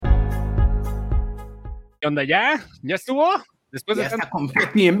¿Qué onda? ¿Ya? ¿Ya estuvo? Después Ya de está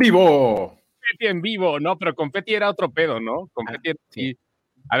Confetti en vivo. Confetti en vivo, ¿no? Pero Confetti era otro pedo, ¿no? Confetti era, sí.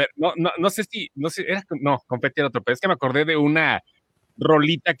 A ver, no sé si, Confetti era otro pedo. Es que me acordé de una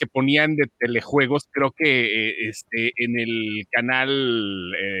rolita que ponían de telejuegos, creo que en el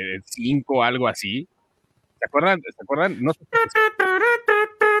canal 5 algo así. ¿Se acuerdan? No sé.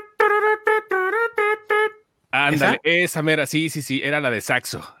 Ándale, esa mera, sí, era la de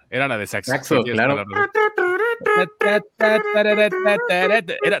Saxo. Era la de Saxo. Saxo, sí, claro.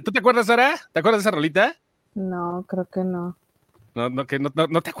 ¿Tú te acuerdas, Sara? ¿Te acuerdas de esa rolita? No, creo que no.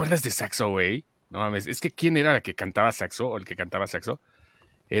 No te acuerdas de Saxo, güey. No mames, es que ¿quién era la que cantaba saxo o el que cantaba saxo?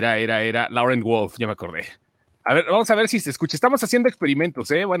 Era Lauren Wolf, ya me acordé. A ver, vamos a ver si se escucha. Estamos haciendo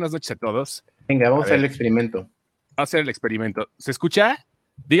experimentos, ¿eh? Buenas noches a todos. Venga, vamos a hacer el experimento. Vamos a hacer el experimento. ¿Se escucha?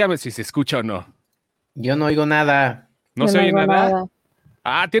 Dígame si se escucha o no. Yo no oigo nada. ¿No se oye nada?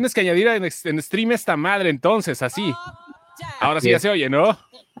 Ah, tienes que añadir en stream esta madre, entonces, así. Ahora sí ya se oye, ¿no?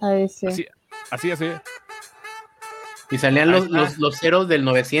 Ahí sí. Así ya se oye. Y salían los ceros del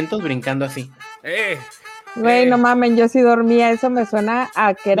 900 brincando así. Güey, no mamen, yo sí dormía. Eso me suena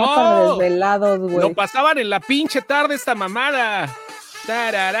a que era para desvelados, güey. Lo pasaban en la pinche tarde esta mamada.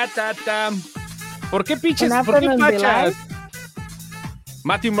 ¿Por qué pinches? ¿Por qué fachas?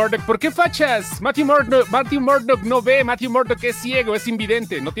 Matthew Murdock, ¿por qué fachas? Matthew Murdock no ve. Matthew Murdock es ciego, es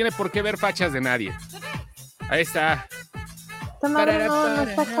invidente. No tiene por qué ver fachas de nadie. Ahí está. Esta madre no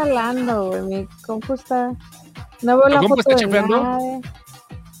está jalando, güey. Mi compu está... No veo la foto está de chafeando? nadie.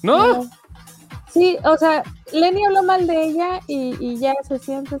 ¿No? Sí, o sea, Lenny habló mal de ella y ya se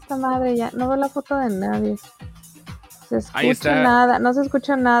siente esta madre. Ya no veo la foto de nadie. Se escucha nada, no se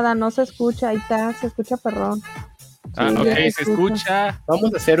escucha nada, no se escucha. Ahí está, se escucha perrón. Sí, ok, se escucha.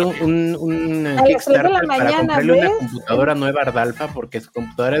 Vamos a hacer un Kickstarter para comprarle una computadora nueva a Ardalfa porque su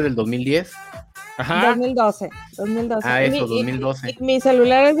computadora es del 2010. Ajá. 2012. Ah, eso, 2012. Y mi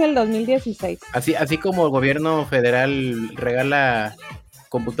celular es del 2016. Así como el gobierno federal regala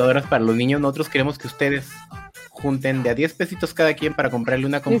computadoras para los niños, nosotros queremos que ustedes junten de a 10 pesitos cada quien para comprarle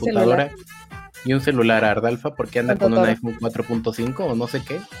una computadora y un celular a Ardalfa porque anda con un iPhone 4.5 o no sé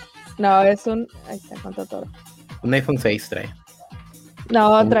qué. No, es un... Ahí está, ¿cuánto todo? Un iPhone 6 trae.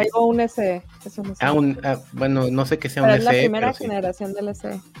 No, traigo un SE. Es un SE. Bueno, no sé qué sea pero un es SE. Es la primera generación del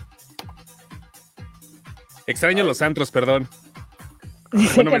SE. Extraño los antros, perdón.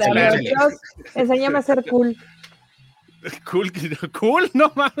 Bueno, enséñame a ser cool. Cool,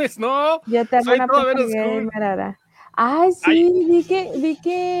 no mames, no. Ya te hago una gamer. Ay, sí, vi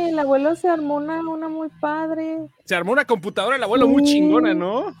que el abuelo se armó una muy padre. Se armó una computadora el abuelo muy chingona,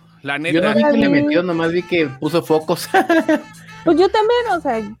 ¿no? La neta. Yo no vi que le metió, nomás vi que puso focos. Pues yo también, o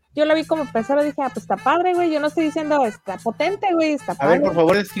sea, yo la vi como pesada, dije, pues está padre, güey, yo no estoy diciendo, está potente, güey, está padre. A ver, por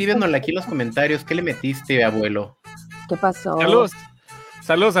favor, escríbenos aquí en los comentarios, ¿qué le metiste, abuelo? ¿Qué pasó?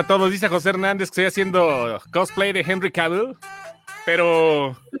 Saludos a todos, dice José Hernández que estoy haciendo cosplay de Henry Cavill, pero...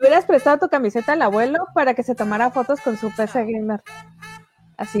 Le hubieras prestado tu camiseta al abuelo para que se tomara fotos con su PC gamer,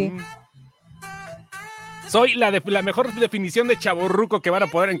 así. Soy la mejor definición de chavorruco que van a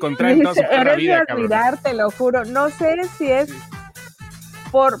poder encontrar en toda su vida, cabrón. Admirar, te lo juro. No sé si es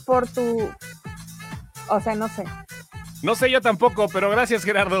por tu... O sea, no sé. No sé yo tampoco, pero gracias,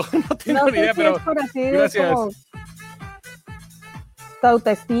 Gerardo. No tengo ni idea, pero es por así gracias. Como tu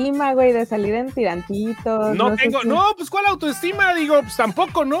autoestima, güey, de salir en tirantitos. No tengo... No, pues ¿cuál autoestima? Digo, pues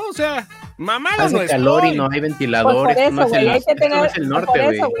tampoco, ¿no? O sea... Mamada hace calor y no hay ventiladores. Pues por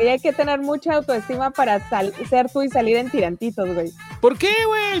eso, güey, hay que tener mucha autoestima para ser tú y salir en tirantitos, güey. ¿Por qué,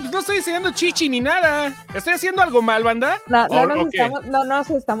 güey? No estoy enseñando chichi ni nada. ¿Estoy haciendo algo mal, banda? No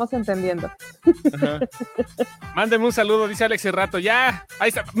nos estamos entendiendo. Ajá. Mándeme un saludo, dice Alex Cerrato. Ya, ahí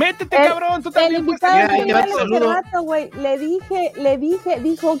está. Métete, cabrón. Tú también puedes. Alex Cerrato, güey. Le dije,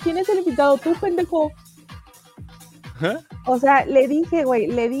 dijo, ¿quién es el invitado? Tú, pendejo. ¿Ah? O sea, le dije.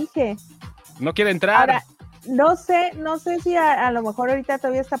 No quiere entrar. Ahora, no sé si a lo mejor ahorita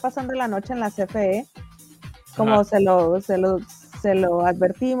todavía está pasando la noche en la CFE, como se lo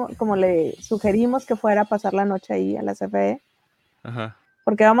advertimos, como le sugerimos que fuera a pasar la noche ahí a la CFE. Ajá.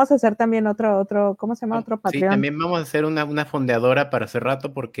 Porque vamos a hacer también otro, ¿cómo se llama? Otro Patreon. Sí, también vamos a hacer una fondeadora para hace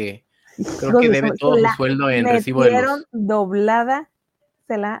rato porque creo que debe todo su sueldo en recibo de luz.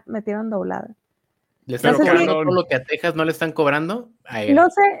 Se la metieron doblada. ¿Le están cobrando todo lo que a Texas no le están cobrando? A él. No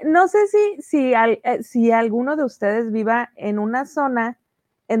sé si alguno de ustedes viva en una zona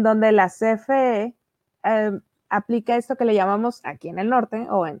en donde la CFE aplica esto que le llamamos aquí en el norte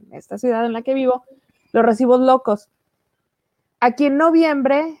o en esta ciudad en la que vivo, los recibos locos. Aquí en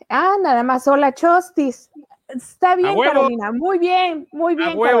noviembre, nada más, hola Chostis. Está bien, Carolina, muy bien, a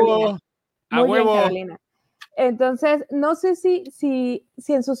huevo. Carolina. Muy bien, Carolina. Entonces, no sé si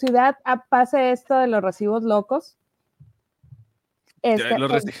en su ciudad pase esto de los recibos locos.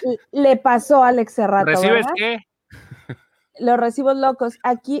 Le pasó a Alex Cerrato, ¿Recibes ¿verdad? qué? Los recibos locos.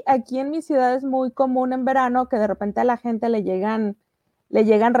 Aquí en mi ciudad es muy común en verano que de repente a la gente le llegan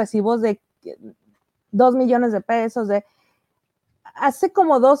recibos de 2 millones de pesos. Hace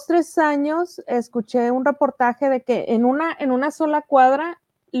como 2-3 años escuché un reportaje de que en una sola cuadra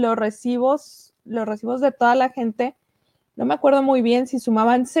los recibos de toda la gente, no me acuerdo muy bien si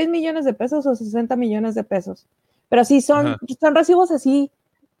sumaban 6 millones de pesos o 60 millones de pesos. Pero sí son recibos así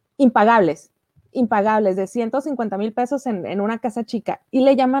impagables de 150,000 pesos en una casa chica y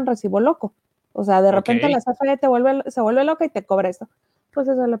le llaman recibo loco. O sea, de repente la CFE se vuelve loca y te cobra esto. Pues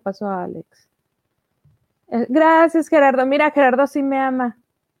eso le pasó a Alex. Gracias, Gerardo. Mira, Gerardo sí me ama.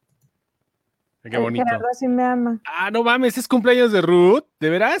 Qué bonito. Gerardo sí me ama. Ah, no mames, ¿es cumpleaños de Ruth? ¿De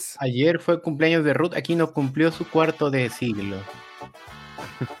veras? Ayer fue cumpleaños de Ruth. Aquí no cumplió su cuarto de siglo.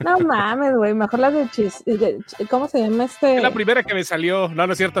 No mames, güey, mejor la de ¿cómo se llama este? Es la primera que me salió. No,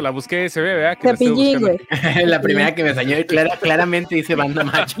 no es cierto, la busqué, se ve, ¿verdad? Cepillín, güey. La primera que me salió, claramente dice banda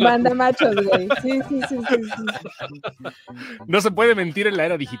macho. Banda machos, güey. Sí. No se puede mentir en la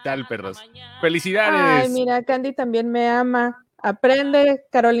era digital, perros. Felicidades. Ay, mira, Candy también me ama. Aprende,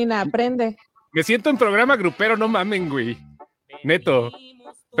 Carolina, aprende. Me siento en programa grupero, no mamen, güey. Neto.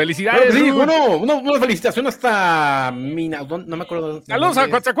 Felicidades. Pero sí, una felicitación hasta Mina, no me acuerdo. Saludos a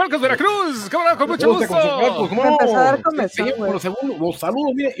Coatzacoalcos, Veracruz. Con mucho gusto. Me empezó a dar comezón, güey. Los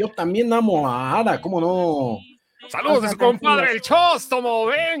saludos, mire, yo también amo a Ada, ¿cómo no? Saludos de su compadre, el Chóstomo.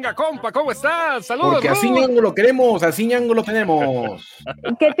 Venga, compa, ¿cómo estás? Saludos. Porque así Ñango lo queremos, así Ñango lo tenemos.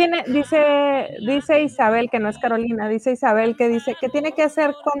 ¿Qué tiene? Dice Isabel, que no es Carolina, dice Isabel, que dice, ¿qué tiene que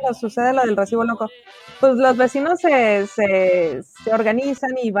hacer cuando sucede lo del recibo loco? Pues los vecinos se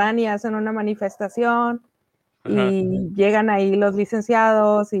organizan y van y hacen una manifestación. Y llegan ahí los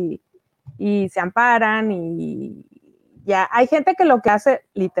licenciados y se amparan y ya. Hay gente que lo que hace,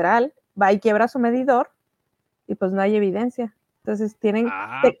 literal, va y quiebra su medidor y pues no hay evidencia. Entonces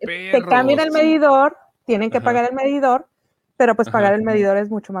te cambian el medidor, tienen que pagar el medidor, pero pues pagar el medidor es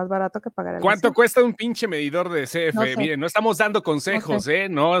mucho más barato que pagar el ¿Cuánto cuesta un pinche medidor de CFE? No sé. Miren, no estamos dando consejos,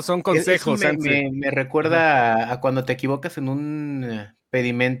 no son consejos. Me recuerda a cuando te equivocas en un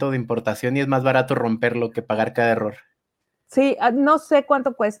pedimento de importación y es más barato romperlo que pagar cada error. Sí, no sé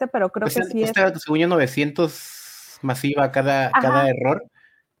cuánto cueste, pero creo que sí cuesta, según yo, 900 masiva cada error.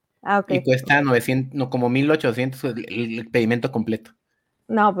 Okay. Y cuesta 900, no, como 1,800 el pedimento completo.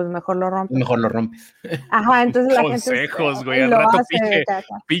 No, pues mejor lo rompes. Mejor lo rompes. Ajá, entonces la consejos, gente güey, al rato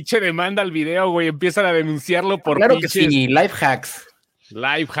pinche demanda al video, güey, empiezan a denunciarlo por claro pinches. Que sí, life hacks.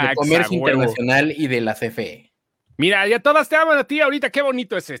 Life hacks. De comercio internacional y de la CFE. Mira, ya todas te aman a ti ahorita, qué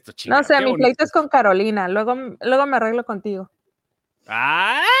bonito es esto, chica. No sé, mi pleito es con Carolina, luego me arreglo contigo.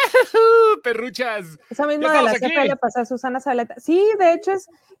 ¡Ah! ¡Perruchas! Eso mismo de la CFE le pasó a Susana Zabaleta. Sí, de hecho es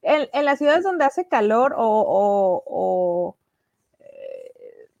en las ciudades donde hace calor o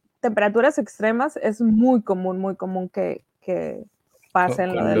temperaturas extremas es muy común que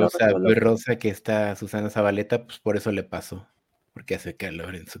pasen lo de los rosa que está Susana Zabaleta, pues por eso le pasó, porque hace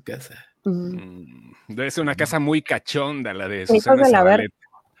calor en su casa. Debe ser una casa muy cachonda la de Susana Zabaleta.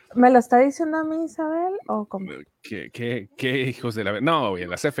 ¿Me lo está diciendo a mí, Isabel? ¿O cómo? ¿Qué hijos de la... No,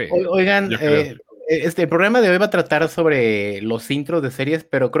 la CFE. Oigan, el programa de hoy va a tratar sobre los intros de series,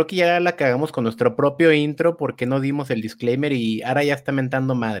 pero creo que ya la cagamos con nuestro propio intro porque no dimos el disclaimer y ahora ya está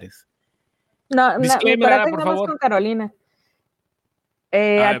mentando madres. No, por favor. Con Carolina.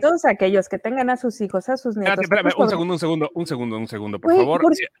 A todos aquellos que tengan a sus hijos, a sus nietos. Espérame, un segundo, por favor.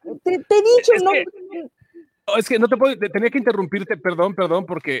 Te he dicho, no... Es que no te puedo, tenía que interrumpirte, perdón,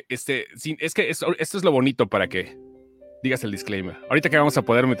 porque es que esto es lo bonito para que digas el disclaimer. Ahorita que vamos a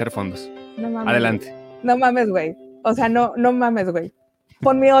poder meter fondos. No mames, adelante. No mames, güey. O sea, no mames, güey.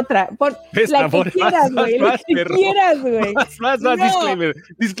 Ponme otra. La que quieras, güey. La que quieras, güey. Más,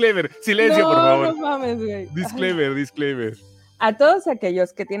 disclaimer. Silencio, por favor. No mames, güey. Disclaimer. A todos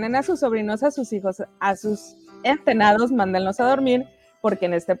aquellos que tienen a sus sobrinos, a sus hijos, a sus entrenados, mándenlos a dormir, porque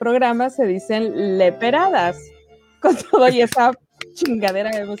en este programa se dicen leperadas, con todo y esa chingadera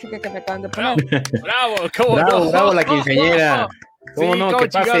de música que me acaban de poner. Bravo, la quinceañera. ¿Cómo no? Que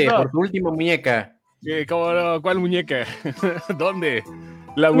pase por tu última muñeca. ¿Cómo no? ¿Cuál muñeca? ¿Dónde?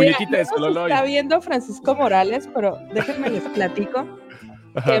 La muñequita de Sololoy. Está viendo Francisco Morales, pero déjenme les platico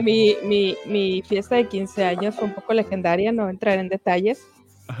que mi fiesta de 15 años fue un poco legendaria, no entraré en detalles.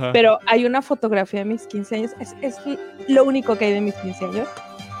 Ajá. Pero hay una fotografía de mis 15 años, es lo único que hay de mis 15 años.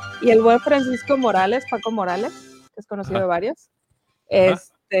 Y el buen Francisco Morales, Paco Morales, que es conocido de varios,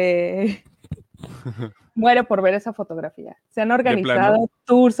 muere por ver esa fotografía. Se han organizado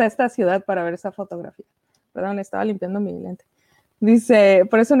tours a esta ciudad para ver esa fotografía. Perdón, estaba limpiando mi lente. Dice,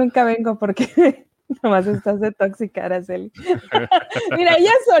 por eso nunca vengo, porque nomás estás de tóxica, Araceli. Mira,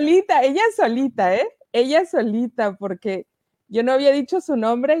 ella solita, ¿eh? Ella solita, porque yo no había dicho su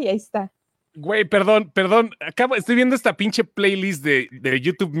nombre y ahí está. Güey, perdón. Estoy viendo esta pinche playlist de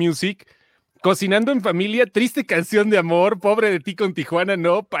YouTube Music. Cocinando en familia, triste canción de amor, pobre de ti con Tijuana,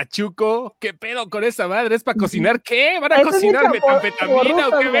 no, Pachuco, ¿qué pedo con esa madre? ¿Es para cocinar qué? ¿Van a cocinar metanfetamina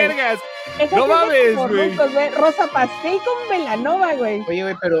o qué vergas? No mames, güey. Rosa pastel con Belanova, güey. Oye,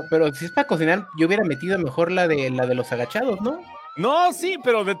 güey, pero si es para cocinar, yo hubiera metido mejor la de los agachados, ¿no? No, sí,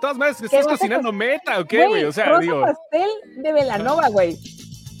 pero de todas maneras, ¿estás cocinando meta o qué, güey? O sea, Rosa pastel de Belanova, güey.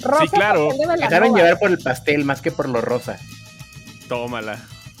 Sí, claro. Dejaron llevar por el pastel más que por lo rosa. Tómala.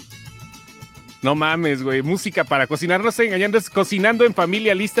 No mames, güey. Música para cocinar, no estoy engañando, es Cocinando en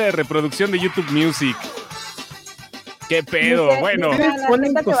Familia, lista de reproducción de YouTube Music. ¿Qué pedo? Bueno. Ustedes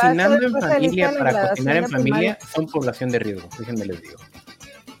ponen Cocinando en Familia para cocinar en familia, son población de riesgo, déjenme les digo.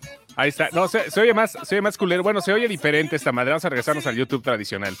 Ahí está. No, se oye más culero. Bueno, se oye diferente esta madre. Vamos a regresarnos al YouTube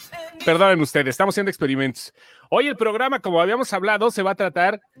tradicional. Perdonen ustedes, estamos haciendo experimentos. Hoy el programa, como habíamos hablado, se va a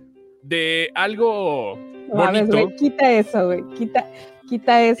tratar de algo bonito. Güey, quita eso, güey.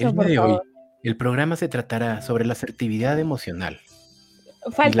 Quita eso, por favor. El programa se tratará sobre la asertividad emocional.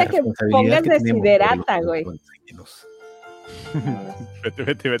 Falta que pongas desiderata, güey.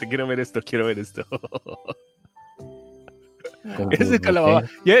 Vete, quiero ver esto. Ese es con la mamá.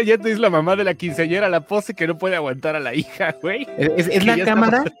 Ya te dice la mamá de la quinceañera, la pose que no puede aguantar a la hija, güey. Es la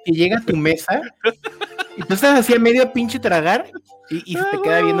cámara que llega a tu mesa y tú estás así a medio pinche tragar y se te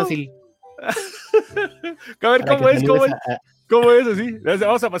queda viendo así. A ver, ¿cómo es así?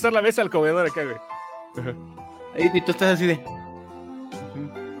 Vamos a pasar la mesa al comedor acá, güey. Y tú estás así de...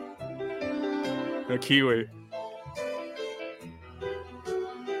 Aquí, güey.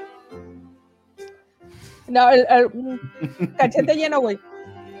 No, el cachete lleno, güey.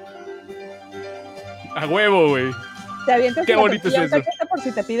 A huevo, güey. Te avientas. Qué bonito es eso. Por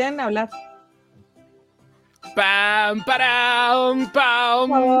si te piden hablar. Pam, param, pam.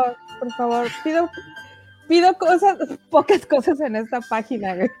 Por favor. Pido pocas cosas en esta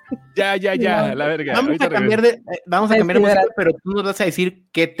página, güey. Ya, la verga. Vamos a cambiar de música, pero tú nos vas a decir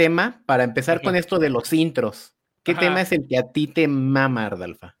qué tema para empezar con esto de los intros. ¿Qué tema es el que a ti te mama,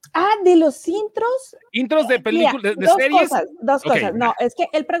 Ardalfa? De los intros. Intros de películas, de series. Dos cosas. No, es que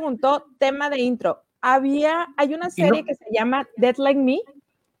él preguntó tema de intro. Hay una serie que se llama Dead Like Me,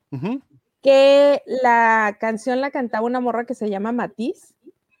 que la canción la cantaba una morra que se llama Matiz.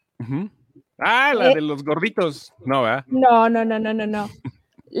 La de los gorditos. No, ¿verdad? No.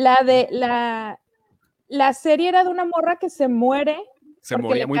 La serie era de una morra que se muere. Se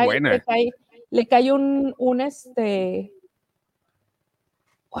moría muy buena. Le cae le cae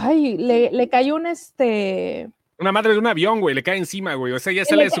una madre de un avión, güey, le cae encima, güey. O sea, ella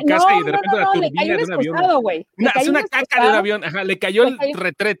sale de su casa y de repente la turbina de un avión. Es una caca de un avión. Ajá, le cayó el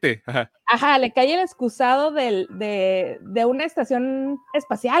retrete. Ajá, le cae el excusado de una estación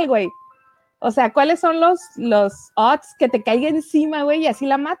espacial, güey. O sea, ¿cuáles son los odds que te caiga encima, güey, y así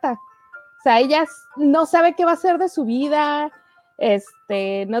la mata? O sea, ella no sabe qué va a hacer de su vida,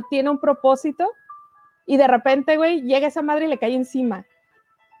 no tiene un propósito, y de repente, güey, llega esa madre y le cae encima.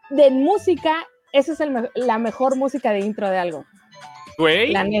 De música, esa es la mejor música de intro de algo.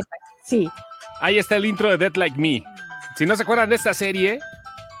 Güey. La neta, sí. Ahí está el intro de Dead Like Me. Si no se acuerdan de esta serie,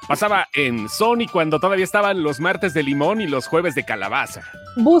 pasaba en Sony cuando todavía estaban los martes de limón y los jueves de calabaza.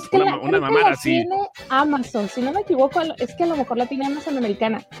 Búsquela, una mamada así. Tiene Amazon, si no me equivoco, es que a lo mejor la tiene Amazon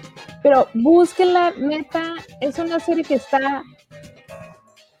americana. Pero búsquela, neta, es una serie que está...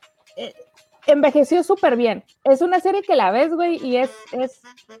 envejeció súper bien. Es una serie que la ves, güey, y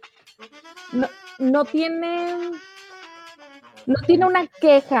no tiene una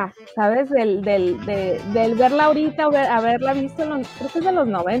queja, ¿sabes? Del verla ahorita o haberla visto, creo que es de los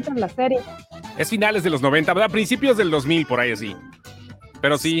 90 la serie. Es finales de los 90, ¿verdad? Principios del 2000, por ahí así.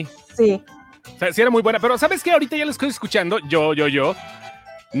 Pero sí. Sí. O sea, sí era muy buena. Pero ¿sabes qué? Ahorita ya lo estoy escuchando, yo.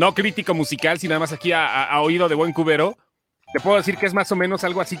 No crítico musical, sino nada más aquí a oído de buen cubero. Te puedo decir que es más o menos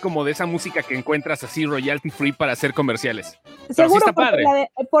algo así como de esa música que encuentras así royalty free para hacer comerciales. Seguro, sí está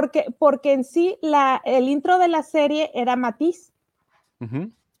padre. Porque en sí el intro de la serie era Matiz.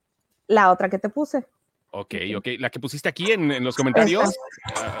 La otra que te puse. Ok. La que pusiste aquí en los comentarios.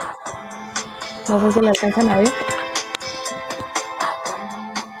 No sé si la alcanzan a ver.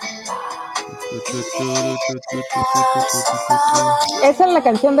 Esa es la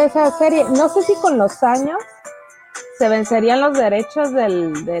canción de esa serie. No sé si con los años se vencerían los derechos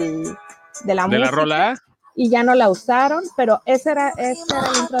del de la música. rola? Y ya no la usaron, pero ese era el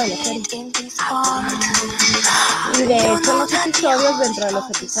intro de la serie. Y de hecho los episodios, dentro de los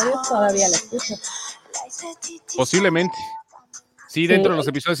episodios todavía la escucho. Posiblemente. Sí, dentro de los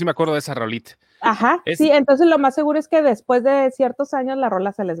episodios sí me acuerdo de esa rolita. Ajá, sí, entonces lo más seguro es que después de ciertos años la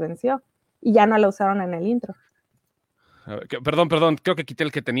rola se les venció y ya no la usaron en el intro. Perdón, creo que quité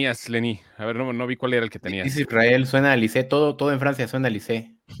el que tenías, Lenny. A ver, no vi cuál era el que tenías. Dice Israel, suena a Lisée, todo en Francia suena a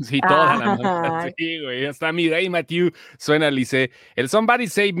Lisée. Sí, toda la mano. Sí, güey, hasta mi rey Matthew suena a Lisée. El Somebody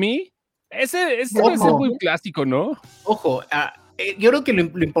Save Me, ese debe ser muy clásico, ¿no? Ojo, yo creo que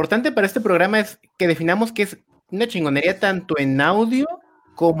lo importante para este programa es que definamos que es una chingonería tanto en audio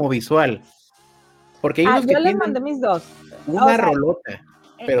como visual. Porque hay yo les mandé mis dos. Una rolota.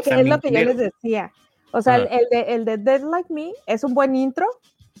 Pero es lo que yo les decía. O sea, el de Dead Like Me es un buen intro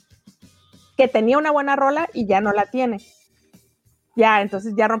que tenía una buena rola y ya no la tiene. Ya,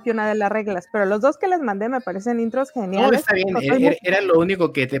 entonces ya rompió una de las reglas. Pero los dos que les mandé me parecen intros geniales. No, está bien. Era lo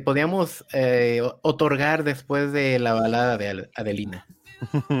único que te podíamos otorgar después de la balada de Adelina.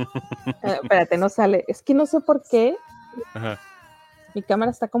 Espérate, no sale. Es que no sé por qué. Ajá. Mi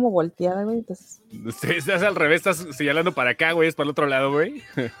cámara está como volteada, güey. Entonces... Estás al revés, estás señalando para acá, güey. Es para el otro lado, güey.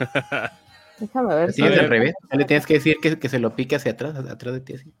 Déjame ver. Sí, es al revés. Le tienes que decir que se lo pique hacia atrás de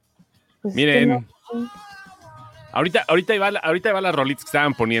ti. Así. Pues miren. Ahorita iba las rolitas que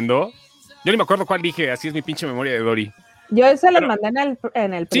estaban poniendo. Yo ni me acuerdo cuál dije. Así es mi pinche memoria de Dory. Yo se las mandé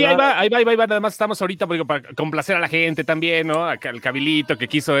en el sí, ahí va. Nada más estamos ahorita para complacer a la gente también, ¿no? Acá el Cabilito que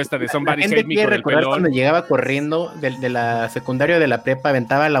quiso esta de Somebody Save Me con el pelón. Cuando llegaba corriendo de la secundaria de la prepa,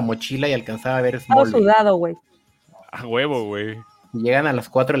 aventaba la mochila y alcanzaba a ver Smallville. Todo sudado, güey. A huevo, güey. Y llegan a las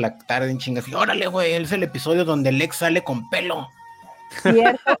 4 de la tarde en chingas y órale, güey, es el episodio donde Lex sale con pelo.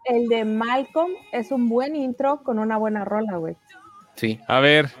 Cierto, el de Malcolm es un buen intro con una buena rola, güey. Sí. A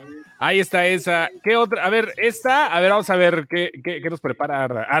ver, ahí está esa. ¿Qué otra? A ver, vamos a ver qué nos prepara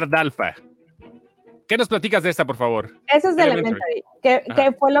Ardalfa. ¿Qué nos platicas de esta, por favor? Eso es de Elementary.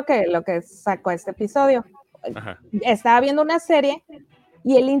 ¿Qué fue lo que sacó este episodio? Ajá. Estaba viendo una serie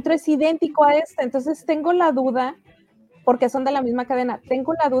y el intro es idéntico a este, entonces tengo la duda, porque son de la misma cadena,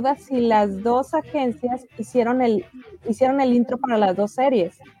 tengo la duda si las dos agencias hicieron el intro para las dos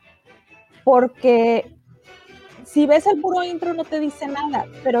series, porque si ves el puro intro no te dice nada,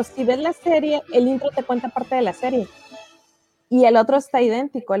 pero si ves la serie, el intro te cuenta parte de la serie, y el otro está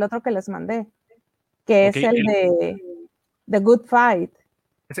idéntico, el otro que les mandé, que es el de The Good Fight.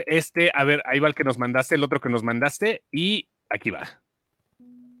 A ver, ahí va el que nos mandaste, el otro que nos mandaste, y aquí va.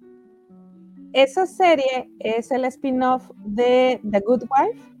 Esa serie es el spin-off de The Good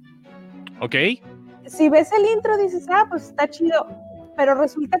Wife. Ok. Si ves el intro dices, pues está chido, pero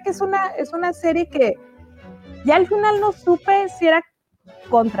resulta que es una serie que ya al final no supe si era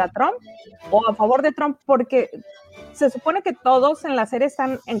contra Trump o a favor de Trump, porque se supone que todos en la serie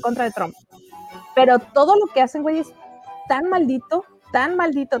están en contra de Trump, pero todo lo que hacen, güey, es tan maldito,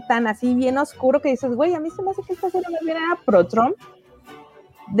 tan así bien oscuro que dices, güey, a mí se me hace que esta serie más bien era pro-Trump,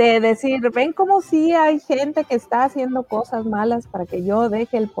 de decir, ven como si hay gente que está haciendo cosas malas para que yo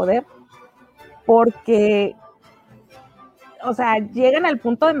deje el poder, porque, o sea, llegan al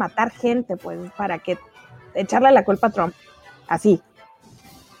punto de matar gente, pues, para que echarle la culpa a Trump, así.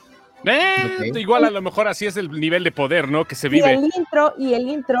 Okay. Igual a lo mejor así es el nivel de poder, ¿no? Que se vive. Y el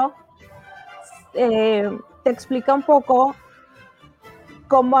intro te explica un poco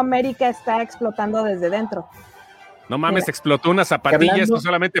cómo América está explotando desde dentro. No mames, explotó una zapatilla, esto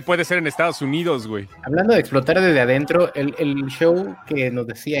solamente puede ser en Estados Unidos, güey. Hablando de explotar desde adentro, el show que nos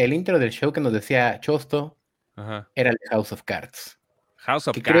decía, el intro del show que nos decía Chosto, era el House of Cards. House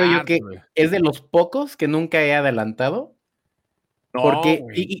of Cards, creo yo que es de los pocos que nunca he adelantado. No, porque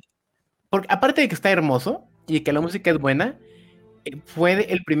aparte de que está hermoso y que la música es buena, fue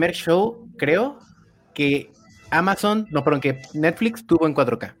el primer show, creo, que que Netflix tuvo en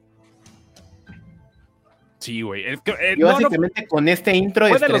 4K. Sí, güey. Yo básicamente con este intro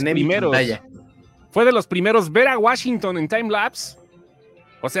estrené mi pantalla. Fue de los primeros ver a Washington en timelapse.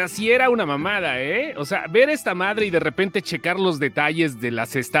 O sea, sí era una mamada, ¿eh? O sea, ver esta madre y de repente checar los detalles de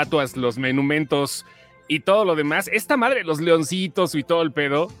las estatuas, los monumentos y todo lo demás. Esta madre, los leoncitos y todo el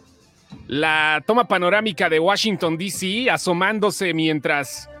pedo. La toma panorámica de Washington, D.C., asomándose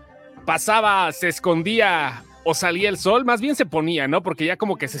mientras pasaba, se escondía o salía el sol, más bien se ponía, ¿no? Porque ya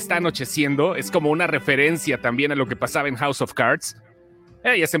como que se está anocheciendo, es como una referencia también a lo que pasaba en House of Cards.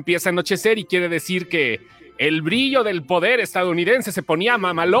 Ya se empieza a anochecer y quiere decir que el brillo del poder estadounidense se ponía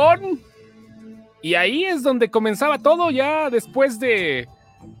mamalón. Y ahí es donde comenzaba todo, ya después de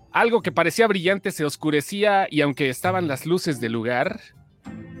algo que parecía brillante se oscurecía y aunque estaban las luces del lugar,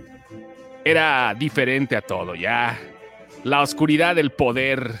 era diferente a todo, ya. La oscuridad del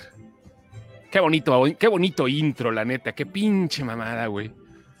poder. Qué bonito intro, la neta. Qué pinche mamada, güey.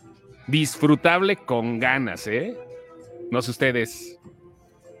 Disfrutable con ganas, ¿eh? No sé ustedes.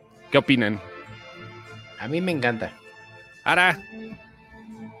 ¿Qué opinan? A mí me encanta. Ara.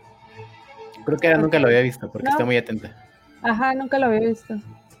 Creo que nunca lo había visto porque No. está muy atenta. Ajá, nunca lo había visto.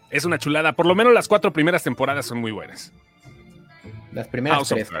 Es una chulada. Por lo menos las 4 primeras temporadas son muy buenas. Las primeras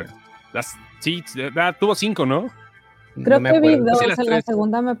House of 3. Cards. Sí, tuvo 5, ¿no? Creo No me que vi acuerdo. 2, Sí, las en la 3.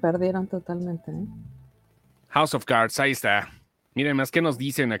 segunda me perdieron totalmente. House of Cards, ahí está. Miren más que nos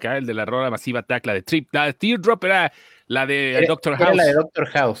dicen acá, el de la rola masiva Attack, la de Teardrop era la de Doctor House. Era la de Doctor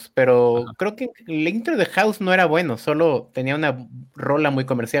House, pero creo que el intro de House no era bueno, solo tenía una rola muy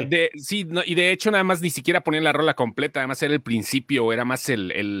comercial. Sí, no, y de hecho nada más ni siquiera ponían la rola completa, además era el principio, era más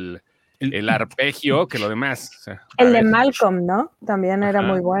el arpegio que lo demás. O sea, el de Malcolm, ¿no? También era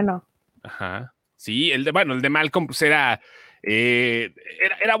muy bueno. Ajá. Sí, el de Malcolm pues era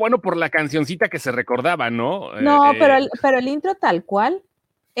bueno por la cancioncita que se recordaba, ¿no? No, pero el intro tal cual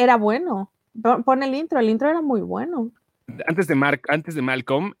era bueno. Pon el intro era muy bueno. Antes de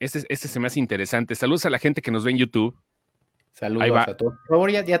Malcolm, este se me hace interesante. Saludos a la gente que nos ve en YouTube. Saludos a todos. Por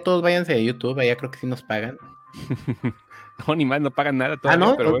favor, ya todos váyanse de YouTube, allá creo que sí nos pagan. No, ni más, no pagan nada todavía.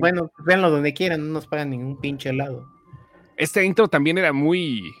 ¿no? Pero pues bueno, véanlo donde quieran, no nos pagan ningún pinche lado. Este intro también era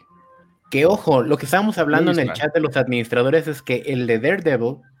muy... Que ojo, lo que estábamos hablando en el chat de los administradores es que el de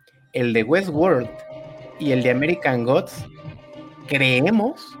Daredevil, el de Westworld y el de American Gods,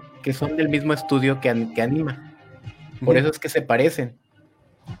 creemos que son del mismo estudio que anima. Por eso es que se parecen.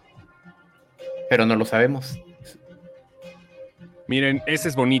 Pero no lo sabemos. Miren, ese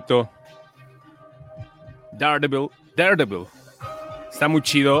es bonito. Daredevil. Está muy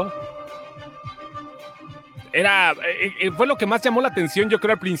chido. Fue lo que más llamó la atención, yo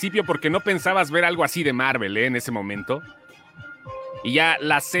creo, al principio, porque no pensabas ver algo así de Marvel, en ese momento. Y ya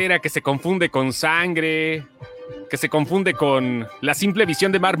la cera que se confunde con sangre, que se confunde con la simple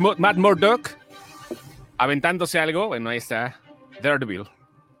visión de Matt Murdock aventándose algo. Bueno, ahí está. Daredevil.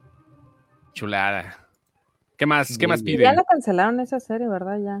 Chulada. ¿Qué más piden? Ya la cancelaron esa serie,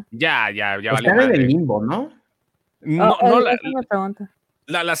 ¿verdad? Ya valió. Están en el limbo, ¿no? No, me pregunta.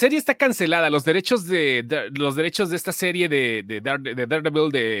 La serie está cancelada. Los derechos de esta serie de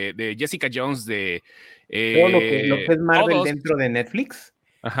Daredevil, de Jessica Jones, de todo lo que es Marvel todos, dentro de Netflix,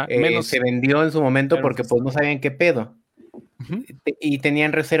 menos se vendió en su momento porque pues no sabían qué pedo. Y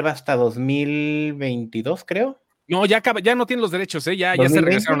tenían reserva hasta 2022, creo. No, ya no tienen los derechos, ya se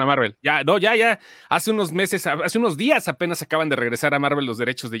regresaron a Marvel. Ya, hace unos días apenas acaban de regresar a Marvel los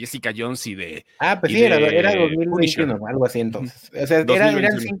derechos de Jessica Jones y de... pues sí, era 2021, algo así entonces. O sea,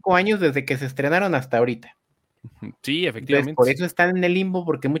 eran 5 años desde que se estrenaron hasta ahorita. Sí, efectivamente. Entonces, por eso están en el limbo,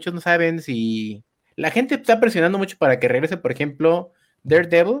 porque muchos no saben si... La gente está presionando mucho para que regrese, por ejemplo,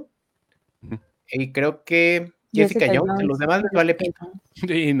 Daredevil, y creo que... Jessica Jones, los demás les vale pito.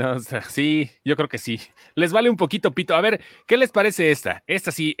 Sí, no, o sea, sí, yo creo que sí. Les vale un poquito pito. A ver, ¿qué les parece esta?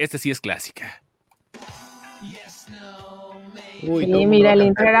 Esta sí es clásica. Uy, sí, mira, el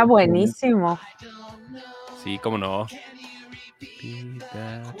intro era buenísimo. Sí, cómo no.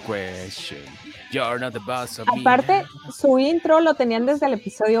 Aparte, su intro lo tenían desde el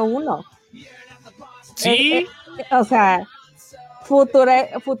episodio 1. Sí. O sea,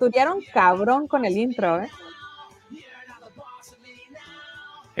 futurearon cabrón con el intro,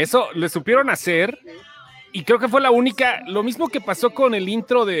 Eso le supieron hacer y creo que fue la única, lo mismo que pasó con el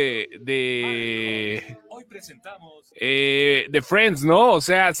intro de Friends, ¿no? O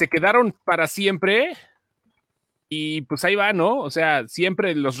sea, se quedaron para siempre y pues ahí va, ¿no? O sea,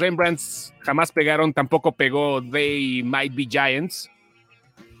 siempre los Rembrandts jamás pegaron, tampoco pegó They Might Be Giants.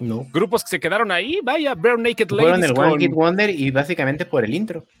 No. Grupos que se quedaron ahí, vaya, Bare Naked Ladies. Fueron el One Hit Wonder y básicamente por el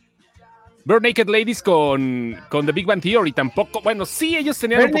intro. Bare Naked Ladies con The Big Bang Theory tampoco. Bueno, sí, ellos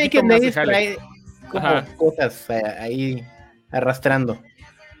tenían un poquito más de jale. Como cosas ahí arrastrando.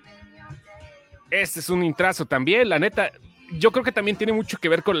 Este es un intrazo también, la neta. Yo creo que también tiene mucho que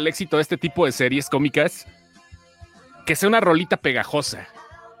ver con el éxito de este tipo de series cómicas. Que sea una rolita pegajosa.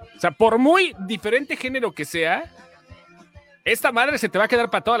 O sea, por muy diferente género que sea, esta madre se te va a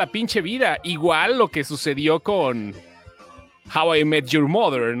quedar para toda la pinche vida. Igual lo que sucedió con How I Met Your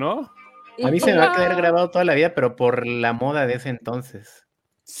Mother, ¿no? A mí se me va a quedar grabado toda la vida, pero por la moda de ese entonces.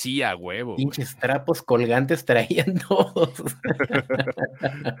 Sí, a huevo. Pinches trapos colgantes traían todos.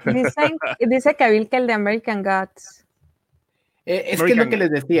 Dice Kabil que el de American Gods. Que es lo que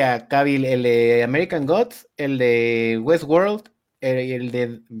les decía, Kabil, el de American Gods, el de Westworld,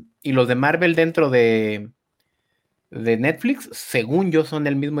 y los de Marvel dentro de de Netflix, según yo, son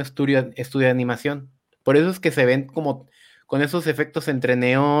del mismo estudio de animación. Por eso es que se ven como con esos efectos entre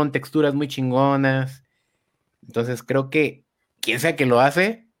neón, texturas muy chingonas. Entonces creo que quien sea que lo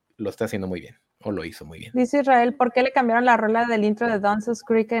hace, lo está haciendo muy bien, o lo hizo muy bien. Dice Israel, ¿por qué le cambiaron la rola del intro de Dawson's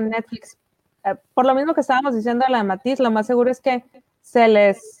Creek en Netflix? Por lo mismo que estábamos diciendo a la de Matiz, lo más seguro es que se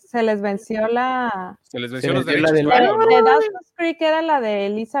les venció la... Se les venció los venció la derechos. del- Claro, ¿no? De Dawson's Creek era la de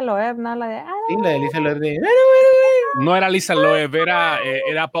Lisa Loeb, ¿no? La de... Sí, la de Lisa Loeb de... No era Lisa Loeb,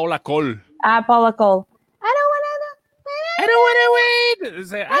 era Paula Cole. Paula Cole. I don't wanna wait.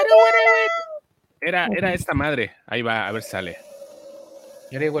 I don't wanna wait. Era esta madre. Ahí va, a ver si sale.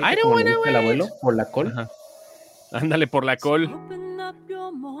 Era igual que como le gusta el abuelo, por la col. Ajá. Ándale por la col.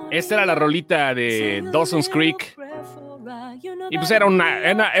 Esta era la rolita de Dawson's Creek. Y pues era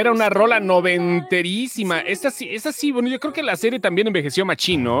una rola noventerísima. Esta sí, bueno, yo creo que la serie también envejeció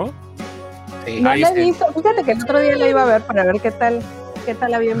machín, ¿no? Sí. No Ahí la he está. visto. Fíjate que el otro día la iba a ver para ver qué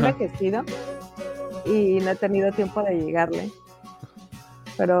tal había envejecido. Y no he tenido tiempo de llegarle.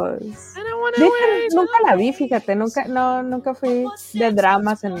 Pero de hecho, nunca la vi, fíjate, nunca fui de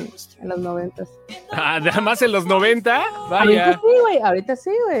dramas en los 90s. Además en los 90, vaya. Ahorita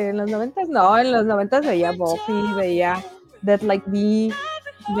sí, güey, en los 90s no, en los 90s veía Buffy, veía Dead Like Me,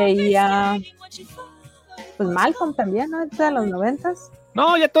 veía pues Malcolm también, ¿no? De los 90s.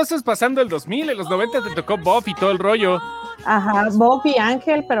 No, ya todo eso es pasando el 2000, en los 90 te tocó Buffy y todo el rollo. Ajá, Buffy,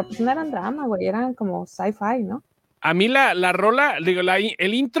 Ángel, pero pues no eran drama, güey, eran como sci-fi, ¿no? A mí la rola, digo,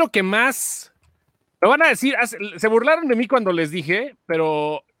 el intro que más... Me van a decir, se burlaron de mí cuando les dije,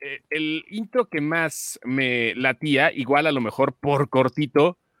 pero el intro que más me latía, igual a lo mejor por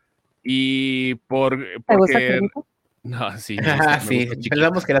cortito y porque... ¿Te gusta Carlito? No, sí. Sí,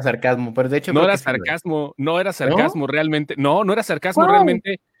 pensamos que era sarcasmo, pero de hecho... No era sarcasmo, no era sarcasmo realmente. No era sarcasmo ¿Cuál?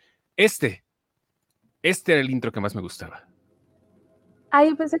 realmente. Este era el intro que más me gustaba. Ay,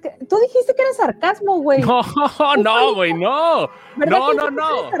 yo pensé que... Tú dijiste que era sarcasmo, güey. No, güey, no. ¿Verdad No, que no, dijiste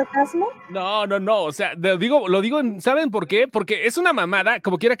no. que era sarcasmo? No. O sea, lo digo, ¿saben por qué? Porque es una mamada,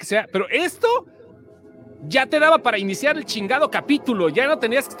 como quiera que sea, pero esto ya te daba para iniciar el chingado capítulo. Ya no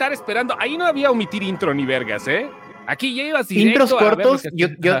tenías que estar esperando. Ahí no había omitir intro ni vergas, ¿eh? Aquí ya ibas directo. Intros cortos, a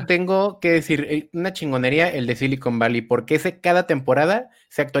ver yo tengo que decir, una chingonería el de Silicon Valley, porque cada temporada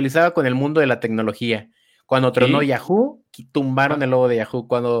se actualizaba con el mundo de la tecnología. Cuando tronó Yahoo, tumbaron el logo de Yahoo.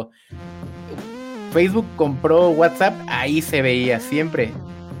 Cuando Facebook compró WhatsApp, ahí se veía siempre.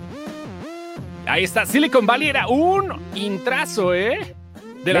 Ahí está, Silicon Valley era un intrazo, ¿eh?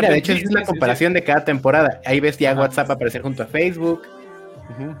 De hecho, esa es la comparación de cada temporada. Ahí ves ya WhatsApp aparecer junto a Facebook.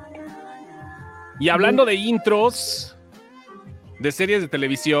 Y hablando de intros de series de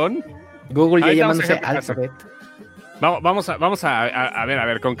televisión, Google ya llamándose Alphabet. Vamos a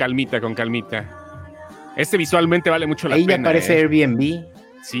ver, con calmita. Este visualmente vale mucho la pena. Ahí ya aparece Airbnb,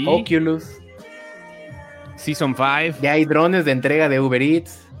 sí. Oculus, Season 5. Ya hay drones de entrega de Uber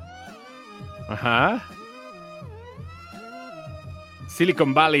Eats. Ajá.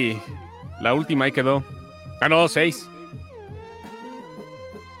 Silicon Valley. La última ahí quedó. No, 6.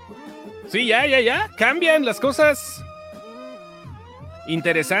 Sí, ya. Cambian las cosas.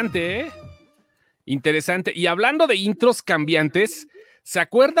 Interesante, ¿eh? Interesante. Y hablando de intros cambiantes, ¿se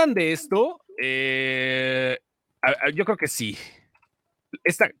acuerdan de esto? Yo creo que sí.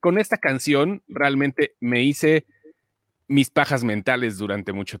 Con esta canción realmente me hice mis pajas mentales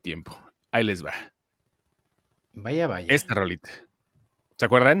durante mucho tiempo. Ahí les va. Vaya. Esta rolita. ¿Se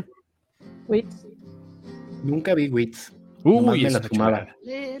acuerdan? Wits. Nunca vi Wits. Uy, me la fumaba.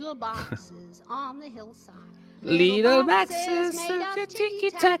 Little boxes on the hillside. Little boxes,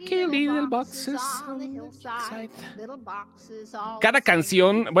 tiki-taki, little boxes. Cada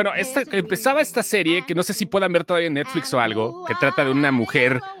canción, bueno, empezaba esta serie que no sé si puedan ver todavía en Netflix o algo, que trata de una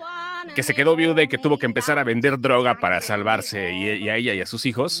mujer que se quedó viuda y que tuvo que empezar a vender droga para salvarse y a ella y a sus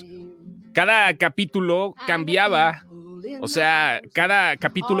hijos. Cada capítulo cambiaba, o sea, cada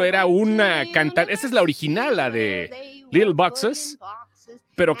capítulo era una cantante. Esta es la original, la de Little Boxes.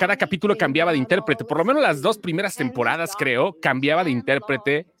 Pero cada capítulo cambiaba de intérprete, por lo menos las 2 primeras temporadas, creo, cambiaba de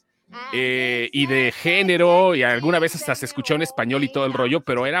intérprete y de género, y alguna vez hasta se escuchó en español y todo el rollo,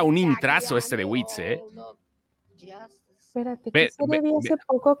 pero era un intrazo este de Wits, ¿eh? Espérate, ¿qué serie vi hace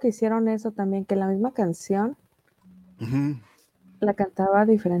poco que hicieron eso también? Que la misma canción la cantaba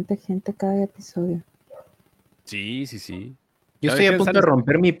diferente gente cada episodio. Sí. Yo estoy a punto de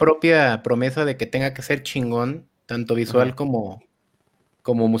romper mi propia promesa de que tenga que ser chingón, tanto visual como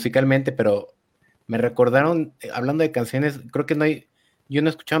musicalmente, pero me recordaron, hablando de canciones, creo que yo no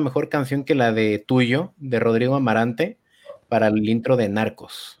he escuchado mejor canción que la de Tuyo, de Rodrigo Amarante, para el intro de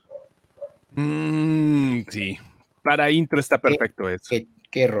Narcos. Sí, Para intro está perfecto eso.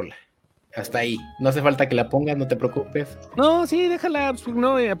 ¿Qué rola? Hasta ahí. No hace falta que la pongas, no te preocupes. No, sí, déjala.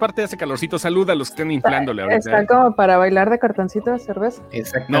 No, aparte hace calorcito. Saluda a los que estén inflándole ahorita. Está como para bailar de cartoncito de cerveza.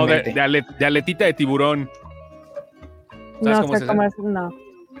 Exactamente. No, de aletita de tiburón. No sé cómo es, no.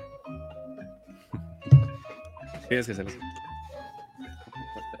 Tienes que hacerlo.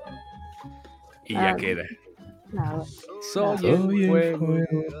 Y ya queda. Nada. Soy el fuego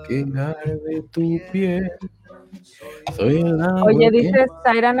que arde tu piel. Soy el agua. Oye, dice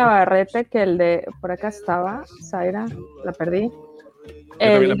Zaira Navarrete que el de. Por acá estaba. Zaira, la perdí.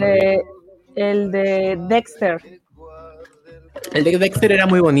 El de Dexter. El de Dexter era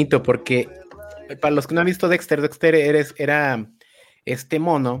muy bonito porque, para los que no han visto Dexter era este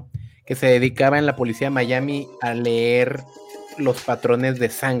mono que se dedicaba en la policía de Miami a leer los patrones de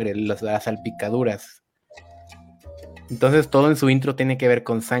sangre, las salpicaduras. Entonces todo en su intro tiene que ver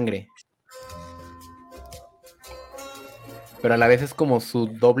con sangre. Pero a la vez es como su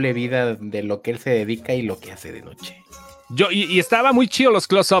doble vida de lo que él se dedica y lo que hace de noche. Y estaba muy chido los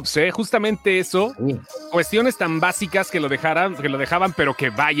close-ups, justamente eso. Sí. Cuestiones tan básicas que lo dejaban, pero que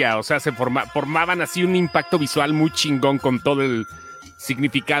vaya, o sea, se formaban así un impacto visual muy chingón con todo el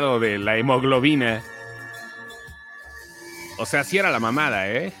significado de la hemoglobina. O sea, sí era la mamada,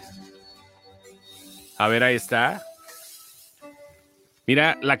 A ver, ahí está.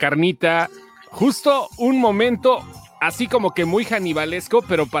 Mira, la carnita, justo un momento así como que muy hanibalesco,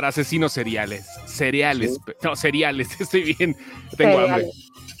 pero para asesinos seriales. Cereales. Sí. No, cereales, estoy bien. Tengo hambre.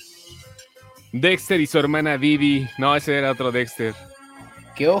 Dexter y su hermana Didi. No, ese era otro Dexter.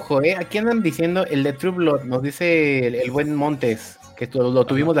 Que ojo, aquí andan diciendo el de True Blood, nos dice el buen Montes, que lo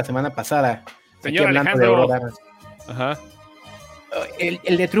tuvimos la semana pasada. Señor Alejandro. Ajá.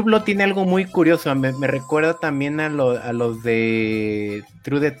 El de True Blood tiene algo muy curioso, me recuerda también a los de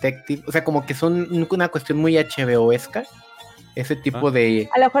True Detective, o sea, como que son una cuestión muy HBO-esca, ese tipo de,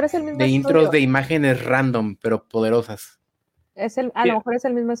 a lo mejor es el mismo de intros de imágenes random, pero poderosas. A lo mejor es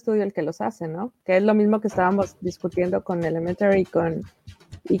el mismo estudio el que los hace, ¿no? Que es lo mismo que estábamos discutiendo con Elementary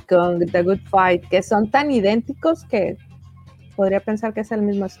y con The Good Fight, que son tan idénticos que podría pensar que es el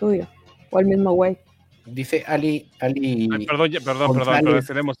mismo estudio o el mismo güey. Dice Ali. Ay, perdón,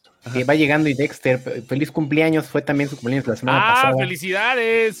 tenemos. Que va llegando y Dexter, feliz cumpleaños, fue también su cumpleaños la semana pasada.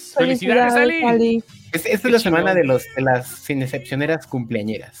 ¡Felicidades! ¡Felicidades, Ali! Esta es la semana de las sin excepcioneras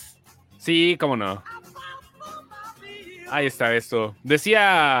cumpleañeras. Sí, cómo no. Ahí está esto.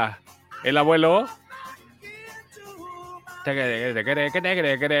 Decía el abuelo.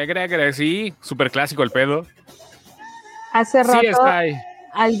 Sí, súper clásico el pedo. Hace rato. Sí, está ahí.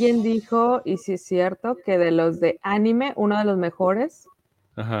 Alguien dijo, y sí es cierto, que de los de anime, uno de los mejores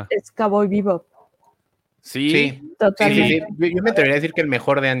es Cowboy Bebop. Sí. Totalmente. Sí. Yo me atrevería a decir que el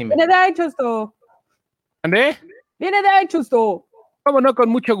mejor de anime. Viene de hecho esto. ¿Andé? Viene de hecho esto. Cómo no, con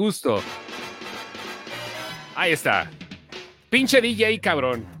mucho gusto. Ahí está. Pinche DJ,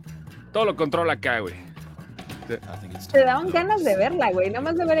 cabrón. Todo lo controla acá, güey. Te daban ganas de verla, güey. Nada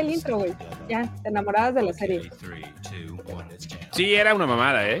más de ver el intro, güey. Ya, te enamorabas de la serie. Sí, era una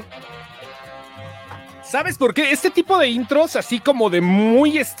mamada, ¿Sabes por qué? Este tipo de intros, así como de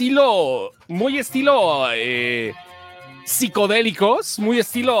muy estilo psicodélicos, muy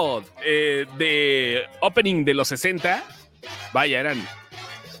estilo de opening de los 60, vaya, eran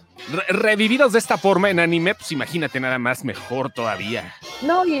revividos de esta forma en anime, pues imagínate nada más, mejor todavía.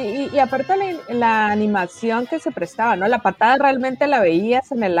 No, y aparte la animación que se prestaba, ¿no? La patada realmente la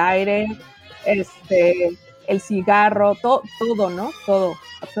veías en el aire, el cigarro, todo, ¿no? Todo,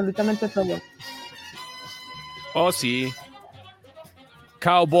 absolutamente todo. Oh, sí.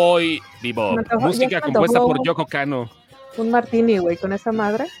 Cowboy Bebop. Música compuesta por Yoko Kanno. Un martini, güey, con esa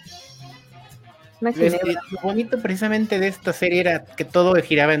madre. Una ginebra. Lo bonito precisamente de esta serie era que todo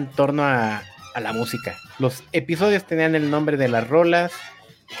giraba en torno a la música. Los episodios tenían el nombre de las rolas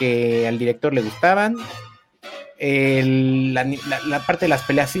que al director le gustaban. La parte de las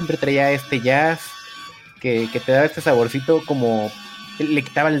peleas siempre traía este jazz que te daba este saborcito, como le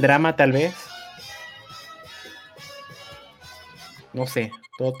quitaba el drama tal vez. No sé,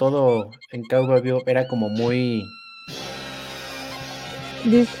 todo en Cowboy Bebop era como muy...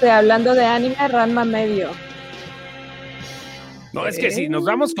 Dice, hablando de anime, Ranma medio. No, es que si nos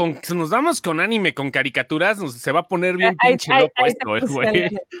damos con anime, con caricaturas, se va a poner bien pinche loco esto, güey.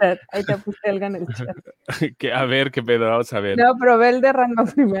 Ahí te puse algo en el chat. A ver, qué pedo, vamos a ver. No, pero ve el de Ranma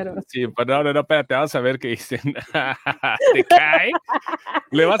primero. Sí, pero no, espérate, vamos a ver qué dicen. ¿Te cae?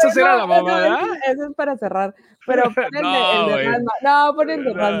 ¿Le vas a hacer a la mamada? Eso es para cerrar. Pero pon el de Ranma. No, pon el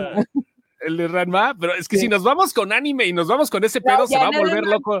de Ranma. El de Ranma, pero es que si nos vamos con anime y nos vamos con ese pedo, se va a volver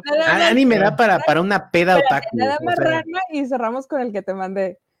loco. Anime da para una peda otaku. Nada más Ranma y cerramos con el que te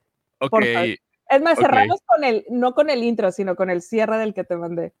mandé. Ok. Es más, cerramos con no con el intro, sino con el cierre del que te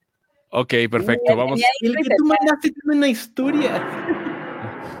mandé. Ok, perfecto, vamos. El que tú mandaste tiene una historia.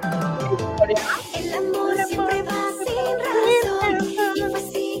 El amor siempre va sin razón. Y fue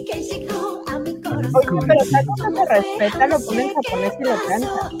así que llegó a mi corazón. Oye, pero Otaku que se respeta lo pone en japonés y lo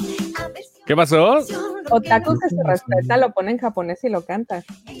canta. ¿Qué pasó? Otaku que se respeta lo pone en japonés y lo canta.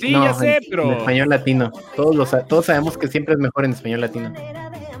 Sí, ya sé, En pero... español latino. Todos sabemos que siempre es mejor en español latino.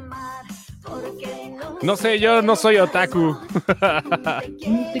 No sé, yo no soy otaku.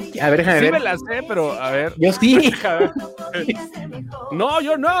 A ver, déjame Sí ver. me la sé, pero a ver. Yo sí. No,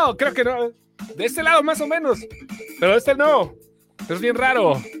 yo no, creo que no. De este lado más o menos. Pero este no. Es bien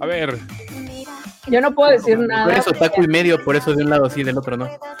raro. A ver. Yo no puedo decir Tú nada. eres otaku y medio, por eso de un lado sí, del otro no.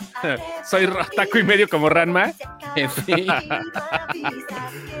 Soy otaku y medio como Ranma. Sí.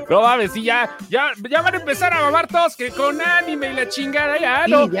 No mames, sí, ya van a empezar a mamar todos que con anime y la chingada, ya,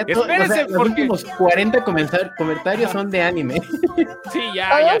 Sí, no. ya Espérense, los porque... últimos 40 comentarios son de anime. Sí, ya.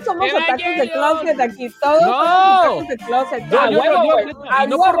 Todos somos otakus de closet aquí. Todos No. somos otakus de closet. Yo, A huevo, güey. A y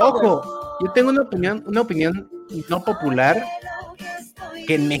no huevo, por- güey. Ojo, yo tengo una opinión no popular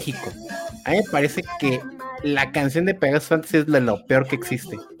que en México. A mí me parece que la canción de Pegasus Fantasy es lo peor que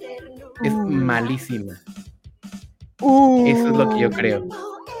existe. Es malísima. Eso es lo que yo creo.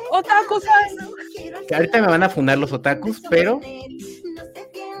 Otakus. Que ahorita me van a funar los otakus, pero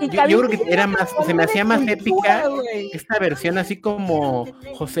yo creo que era más, se me hacía más épica esta versión así como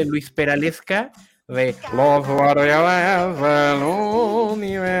José Luis Peralesca de Los Guardianes del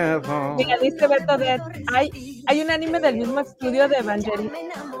Universo. Mira, dice Beto hay un anime del mismo estudio de Evangelion.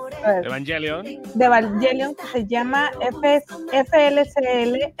 Evangelion que se llama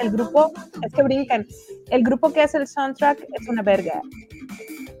FLCL. El grupo, es que brincan. El grupo que hace el soundtrack es una verga.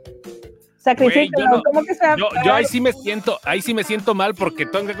 Sacrificio, Güey, yo no- ¿cómo que se va a Yo ahí sí me siento mal porque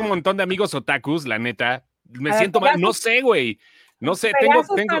tengo un montón de amigos otakus, la neta. Me A ver, siento mal, Pegasus- no sé, güey. No sé,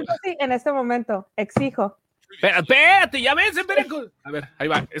 Pegasus tengo. Fantasy en este momento? Exijo. Espérate, ya ves, espérate. A ver, ahí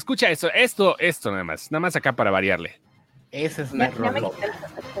va. Escucha eso, esto nada más acá para variarle. Esa es una Ya me rolota. quité el-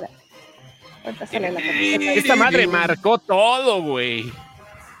 espera. Ahorita sale la camiseta. Esta madre marcó todo, güey.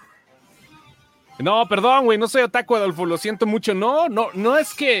 No, perdón, güey, no soy otaku, Adolfo, lo siento mucho. No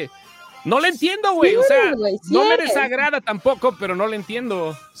es que... No le entiendo, güey. O sea, Sí, güey, sí no me eres. desagrada tampoco, pero no le entiendo.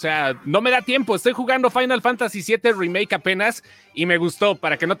 O sea, no me da tiempo. Estoy jugando Final Fantasy VII Remake apenas y me gustó,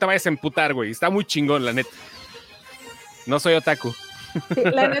 para que no te vayas a emputar, güey. Está muy chingón, la neta. No soy otaku. Sí,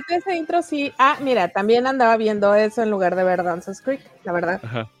 la neta, ese intro sí. Ah, mira, también andaba viendo eso en lugar de ver Dances Creek, la verdad.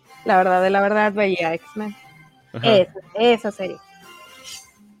 Ajá. La verdad, de la verdad, veía X-Men. Ajá. Esa serie.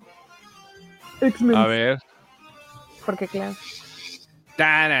 X-Men. A ver. Porque, claro.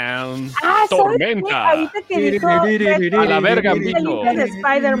 ¡Tarán! Ah, ¿sabes ¡Tormenta! qué? Ahorita que dijo A la verga, el Vito. de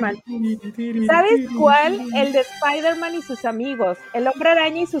Spider-Man. ¿Sabes cuál? El de Spider-Man y sus amigos. El Hombre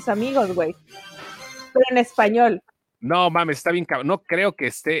Araña y sus amigos, güey. Pero en español. No, mames, está bien cabrón. No creo que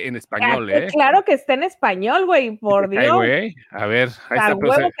esté en español, ¿eh? Claro que está en español, güey, por Ay, Dios. güey. A ver, ahí A está. Pero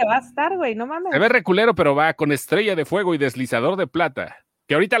huevo que va a estar, güey, no mames. se ve reculero, pero va con estrella de fuego y deslizador de plata.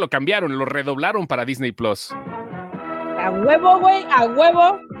 Que ahorita lo cambiaron, lo redoblaron para Disney Plus. A huevo, güey, a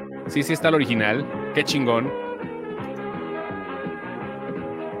huevo. Sí, está el original. Qué chingón.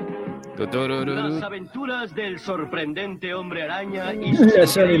 Las aventuras del sorprendente Hombre Araña y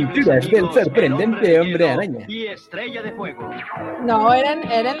Las aventuras del sorprendente Hombre Araña. y Estrella de Fuego. No, eran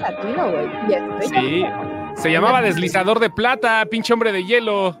latino, güey. Y Estrella. Sí. Se llamaba Deslizador de Plata, pinche hombre de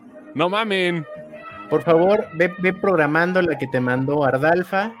hielo. No mamen. Por favor, ve programando la que te mandó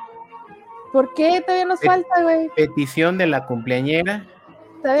Ardalfa. ¿Por qué? Todavía nos falta, güey. Petición de la cumpleañera.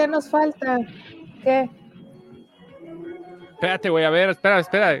 Todavía nos falta. ¿Qué? Espérate, güey, a ver,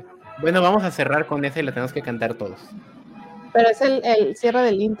 espera. Bueno, vamos a cerrar con esa y la tenemos que cantar todos. Pero es el cierre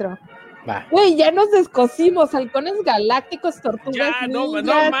del intro. Va. Güey, ya nos descosimos. Halcones galácticos, tortugas. Ya, no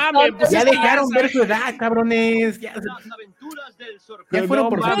ninjas, mames, pues todos- Ya es que dejaron ya ver su edad, cabrones. Ya Las aventuras del ya sorprendente fueron no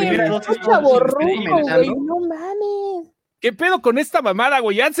por su mames, primera Güey, dosis. es chavorruco, güey. comentando. No mames. ¿Qué pedo con esta mamada,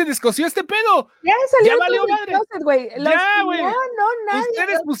 güey? Ya se descoció este pedo. Ya salió Ya valió todo el madre. closet, güey. Ya, güey. No, nadie.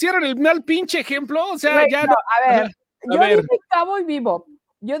 Ustedes pusieron el mal pinche ejemplo. O sea, Güey, ya no, a ver, a yo ver. dije Cowboy Bebop.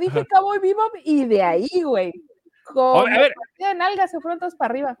 Yo dije Cowboy Bebop y de ahí, güey. Como A ver. de nalgas se fueron todos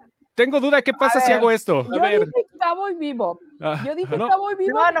para arriba. Tengo duda, ¿qué pasa A si ver, hago esto? A Yo ver. dije Cowboy Bebop. Ah, Yo dije no. Cowboy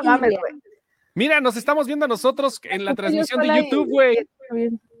Bebop. No, no mames, güey. Mira, nos estamos viendo nosotros en la Yo transmisión sola de y- YouTube, güey.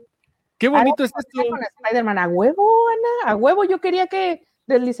 Qué bonito es esto. Con Spider-Man, a huevo, Ana, a huevo. Yo quería que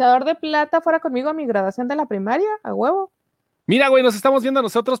deslizador de plata fuera conmigo a mi graduación de la primaria, a huevo. Mira, güey, nos estamos viendo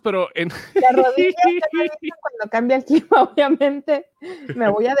nosotros, pero en... Las rodillas ya me avisan cuando cambia el clima, obviamente. Me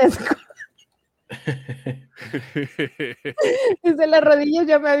voy a Dice, las rodillas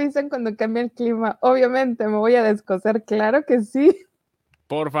ya me avisan cuando cambia el clima. Obviamente me voy a descoser, claro que sí.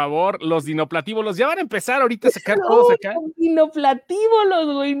 Por favor, los dinoplatívolos ya van a empezar ahorita a sacar todos acá. Los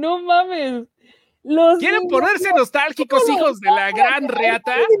dinoplatívolos, güey, no mames. ¿Quieren ponerse nostálgicos, hijos de la gran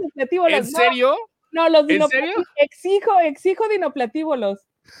reata? ¿En serio? No, los ¿En serio? Exijo dinoplatívolos.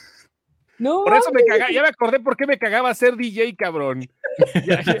 No, por eso me cagaba, ya me acordé por qué me cagaba ser DJ, cabrón.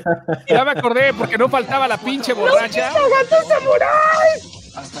 Ya me acordé, porque no faltaba la pinche borracha. ¡Gato samurái!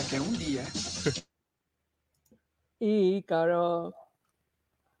 Hasta que un día... Y, cabrón.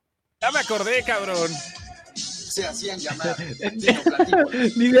 Ya me acordé, cabrón. Se hacían llamar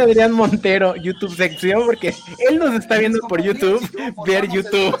dinoplatívolos. Dice Adrián Montero, YouTube sección, porque él nos está viendo por YouTube, ver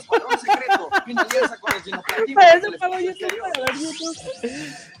YouTube. Para eso pago YouTube, para ver YouTube.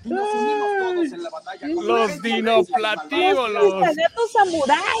 Nos unimos todos en la batalla. Los dinoplatívolos. Los gatos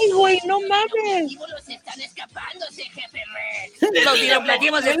samurái, güey, no mames. Los están escapándose, jefe Rex. Los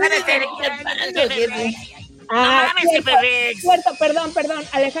dinoplatívolos están escapándose, jefe Rex. No mames, jefe Rex. Cierto, perdón.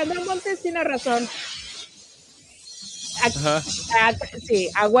 Alejandro Montes tiene razón. Sí,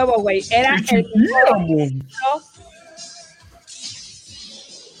 a huevo, güey. Era el...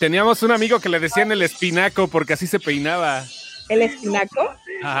 Teníamos un amigo que le decían el espinaco porque así se peinaba. ¿El espinaco?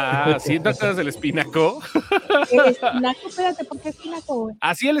 Ah, ¿sí? ¿No te acuerdas del espinaco? El espinaco, espérate, ¿por qué espinaco, güey?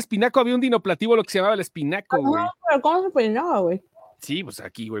 Así el espinaco, había un dinoplatíbulo que se llamaba el espinaco, güey. No, pero ¿cómo se peinaba, güey? Sí, pues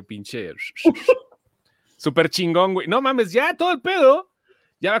aquí, güey, pinche. Súper chingón, güey. No mames, ya, todo el pedo.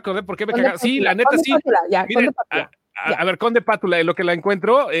 Ya me acordé por qué me cagaba. Sí, la neta, sí. Miren, a ver, Conde Pátula, en lo que la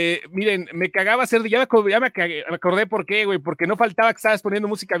encuentro, miren, me cagaba hacer, ya me acordé por qué, güey, porque no faltaba que estabas poniendo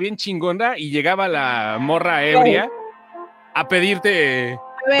música bien chingona y llegaba la morra ebria a pedirte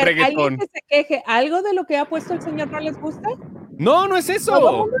reggaetón. ¿Alguien que se queje? ¿Algo de lo que ha puesto el señor no les gusta? No, no es eso. Todo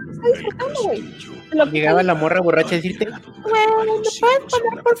el mundo está disfrutando, güey. Llegaba la morra borracha a decirte, ¿me puedes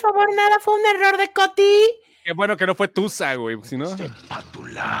poner, por favor, nada? Fue un error de Coti. Qué bueno que no fue Tusa, güey, si no...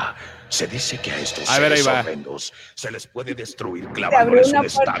 Pátula. Se dice que a estos a ver, seres ahí va. horrendos se les puede destruir clavándoles una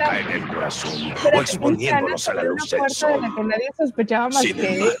estaca en el corazón o exponiéndolos a la luz del sol. De la que nadie sospechaba más Sin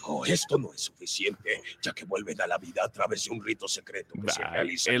que embargo, esto no es suficiente, ya que vuelven a la vida a través de un rito secreto que se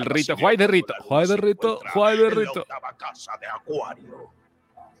realiza el en rito, nacimiento Juay de rito, cuando Juay de se rito, encuentra Juay de en la rito. octava casa de Acuario.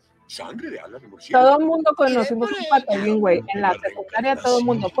 Sangre de ala de murciélago. todo el mundo conocimos un patolín, güey. En la secundaria todo el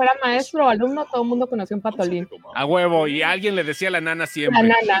mundo, fuera maestro o alumno, todo el mundo conocía un patolín. A huevo, y alguien le decía a la nana siempre.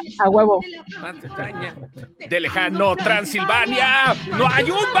 La nana, a huevo. De lejano Transilvania, no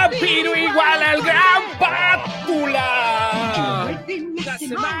hay un vampiro igual al gran Pátula.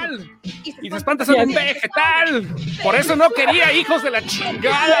 Hace mal. Y te espantas a un vegetal. Por eso no quería, hijos de la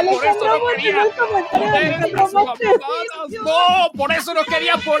chingada. Por eso no quería poner estas mamadas. No, por eso no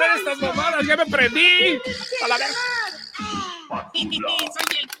quería poner estas mamadas. Ya me prendí. A la verga.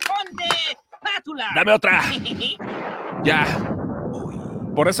 Soy el conde Pátula. Dame otra. Ya.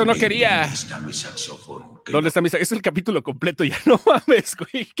 Por eso no quería. ¿Dónde está mi saxofón? Es el capítulo completo. Ya no mames,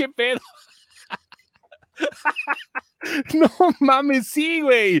 güey. ¿Qué pedo? No mames, sí,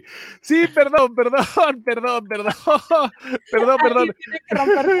 güey. Sí, perdón. Perdón.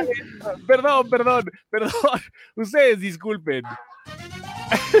 Ustedes disculpen.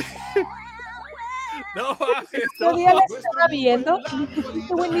 No mames. Yo día les estaba viendo.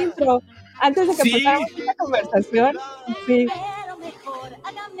 Qué buen intro. Antes de que empezáramos esta conversación. Sí.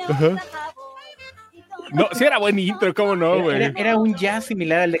 No, sí era buen intro, ¿cómo no, güey? Era un jazz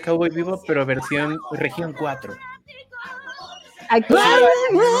similar al de Cowboy Vivo, pero versión región 4. Aquí,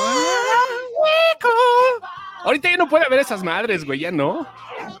 ahorita ya no puede ver esas madres, güey, ya no.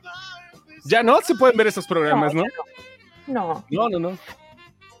 Ya no se pueden ver esos programas, ¿no? No. No.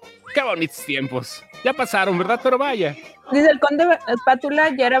 Qué bonitos tiempos. Ya pasaron, ¿verdad? Pero vaya. Dice el conde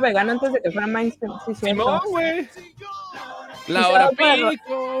Pátula ya era vegano antes de que fuera mainstream. Sí, cierto. No, güey. La hora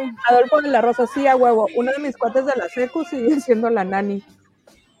pico. Adolfo de la Rosa, sí, a huevo. Uno de mis cuates de la secu sigue siendo la nani.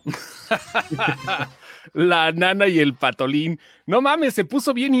 La nana y el patolín. No mames, se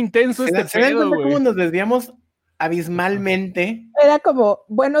puso bien intenso este ¿Se dan pedo, cuenta güey? cómo nos desviamos abismalmente? Era como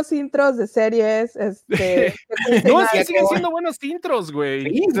buenos intros de series, No, es que siguen siendo buenos intros, güey.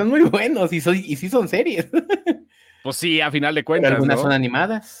 Sí, son muy buenos y sí son series. Pues sí, a final de Pero cuentas, algunas ¿no? son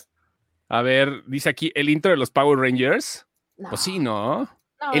animadas. A ver, dice aquí, ¿el intro de los Power Rangers? No. Pues sí, ¿no?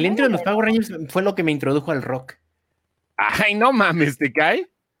 No, El no, intro de no, los Power Rangers fue lo que me introdujo al rock. Ay, no mames, ¿te cae?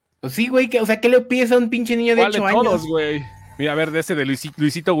 Pues sí, güey, o sea, ¿qué le pides a un pinche niño de ¿Cuál de 8 años? todos, güey? Mira, a ver, de ese de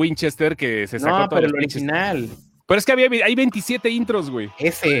Luisito Winchester que se sacó No, todos pero el los pinches. original. Pero es que hay 27 intros, güey.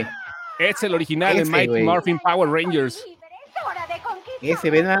 Ese, Es el original, el Ese, Mighty güey. Morphin Power Rangers.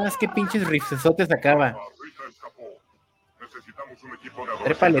 ve nada más qué pinches riffesotes sacaba.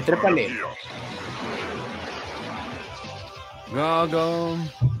 Trépale. Go, go.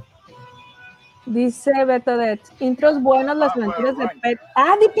 Dice Beto de intros buenos, las aventuras de Pet.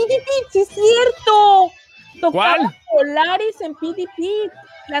 ¡Ah, de Pitty Pit! ¡Sí es cierto! Tocaba ¿Cuál? Polaris en Pitty Pit.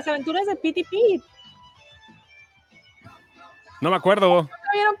 Las aventuras de Pitty Pit. No me acuerdo. ¿No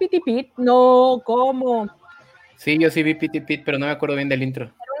vieron Pitty Pit? No, ¿cómo? Sí, yo sí vi Pitty Pit, pero no me acuerdo bien del intro.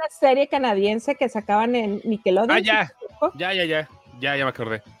 Era una serie canadiense que sacaban en Nickelodeon. Ah, ya. Ya me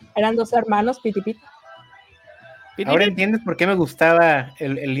acordé. Eran dos hermanos, Pitty Pit. Ahora entiendes por qué me gustaba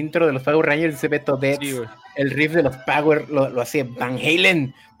el intro de los Power Rangers, dice Beto Death. Sí, güey. El riff de los Power lo hacía Van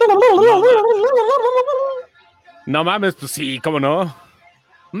Halen. No mames, pues sí, ¿cómo no?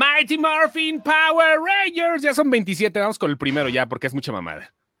 Mighty Morphin Power Rangers. Ya son 27, vamos con el primero ya, porque es mucha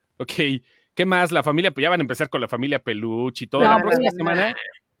mamada. Ok, ¿qué más? La familia, pues ya van a empezar con la familia Peluche y todo. La próxima semana,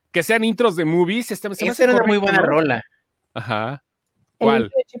 que sean intros de movies. Esa era una muy buena rola. Ajá. ¿El ¿Cuál?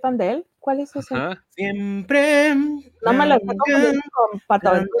 intro de Chip and Dale? ¿Cuál es ese? Ajá. Siempre. No me lo estoy confundiendo con Pato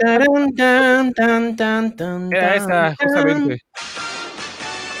Aventura. Era esa, justamente.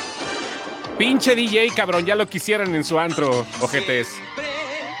 Pinche DJ, cabrón, ya lo quisieran en su antro, ojetes.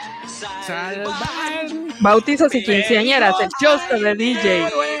 Bautizos y quinceañeras, el chosto de DJ.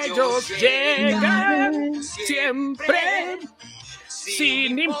 Ellos llegan siempre,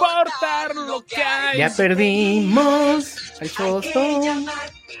 sin importar lo que hay. Ya perdimos al chosto.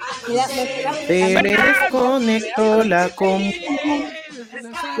 Mira, Se desconectó la compu.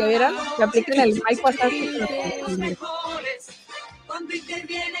 ¿ya vieron? Que apliquen el mic WhatsApp.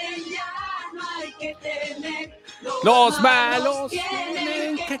 Los malos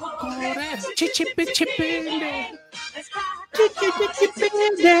tienen que correr. Chichipechipende.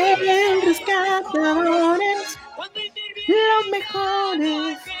 Rescatadores. Los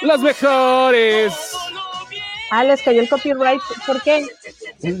mejores. Los mejores. Ah, les cayó el copyright. ¿Por qué?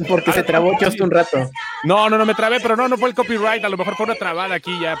 Porque se trabó Chosto un rato. No, me trabé, pero no fue el copyright. A lo mejor fue una trabada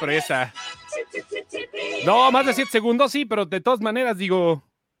aquí ya, pero esa. No, más de 7 segundos, sí, pero de todas maneras, digo,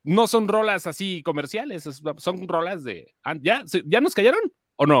 no son rolas así comerciales, son rolas de... ¿Ya nos callaron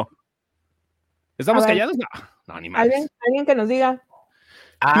o no? ¿Estamos callados? No, ni más. ¿Alguien que nos diga?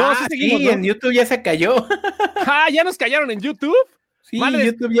 Ah, sí, seguimos, sí, ¿no? en YouTube ya se cayó. Ah, ¿ya nos callaron en YouTube? Sí, Madre.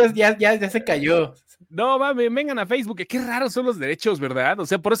 YouTube ya se cayó. No, mames, vengan a Facebook. Qué raros son los derechos, ¿verdad? O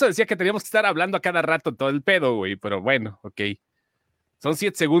sea, por eso decía que teníamos que estar hablando a cada rato todo el pedo, güey. Pero bueno, ok. Son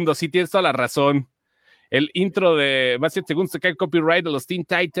 7 segundos, sí, tienes toda la razón. El intro de más 7 segundos, te cae el copyright de los Teen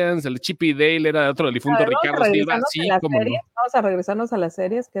Titans, el Chippy Dale era de otro del difunto Ricardo Silva. Sí, cómo no. Vamos a regresarnos a las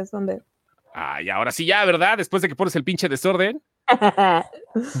series, que es donde... Ay, ahora sí ya, ¿verdad? Después de que pones el pinche desorden.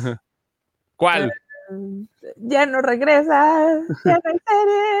 ¿Cuál? Ya no regresa, ya no hay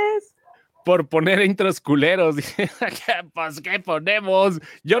series. Por poner intros culeros. Pues, ¿qué ponemos?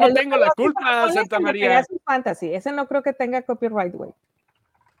 Yo no tengo la culpa, Santa María. Pegasus Fantasy, ese no creo que tenga copyright, güey.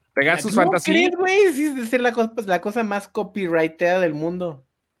 Pegasus Fantasy. ¿Crees, güey? Sí, es la cosa más copyrighteada del mundo.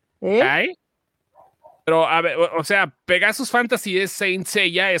 ¿Ay? Pero, a ver, o sea, Pegasus Fantasy es Saint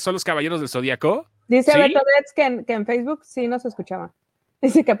Seiya, son los Caballeros del Zodíaco. Dice ¿Sí? Beto Betts que en Facebook sí nos escuchaba.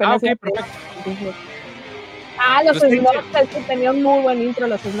 Dice que apenas... Ok, perfecto. Los Snortels, que tenían muy buen intro,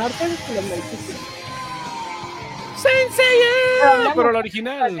 los Snortels y los Melchizedek. Saint Seiya, pero la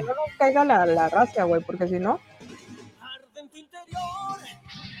original. Para que no nos caiga la racia, güey, porque si no...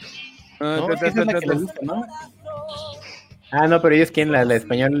 No, esa es la que le gusta, ¿no? Ah, no, pero ellos quieren la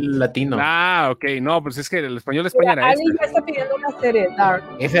español latino. Ah, ok, no, pues es que el español de España era alguien ya está pidiendo una serie, Dark.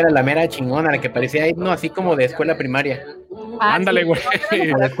 Esa era la mera chingona, la que parecía himno así como de escuela primaria. Ándale, güey.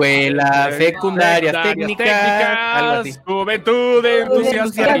 La escuela, secundarias, técnicas, algo así. Juventud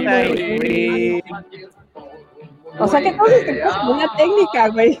entusiasta. O sea que todos teníamos como una técnica,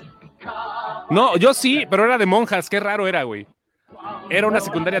 güey. No, yo sí, pero era de monjas, qué raro era, güey. Era una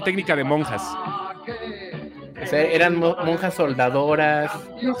secundaria técnica de monjas. O sea, eran monjas soldadoras.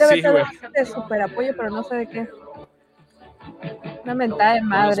 Sí, güey. De super apoyo, pero no sé de qué. Una mentada de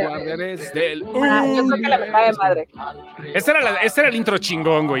madre. Los guardianes del... Yo creo que la mentada de madre. Este era el intro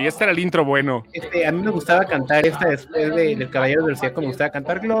chingón, güey. Este era el intro bueno. A mí me gustaba cantar esta después del Caballero del Zodíaco. Me gustaba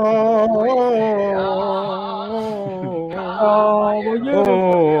cantar Gloria.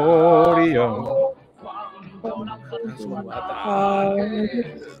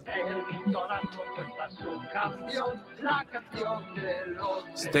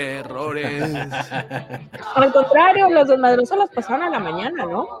 Terrores. Al contrario, los desmadrosos los pasaban a la mañana,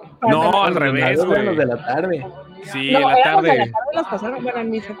 ¿no? No, al revés, Los güey. de la tarde. Sí, No, en la éramos de la tarde. tarde los pasaron. Bueno, en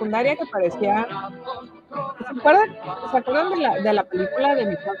mi secundaria que parecía. ¿Se acuerdan de la película de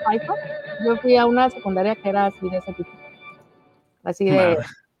Michelle Pfeiffer? Yo fui a una secundaria que era así de ese tipo. Así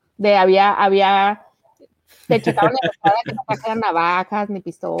había. Te checaban en la escuela que no trajeran navajas, ni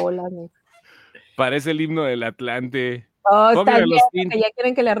pistolas, ni. Parece el himno del Atlante. Oh, Obvio, está los bien, teen- que ya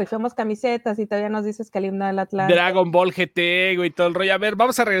quieren que le rifemos camisetas y todavía nos dices que el himno del Atlante. Dragon Ball GT, güey, todo el rollo. A ver,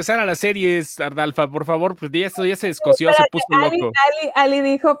 vamos a regresar a las series, Ardalfa, por favor, pues ya esto ya se descoció, se puso loco. Ali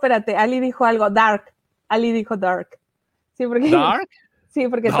dijo algo, Dark. Ali dijo Dark. Sí, porque, ¿Dark? Sí,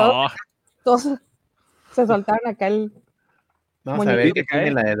 porque No. todos se soltaron acá el. Vamos a ver Muñequito qué cae.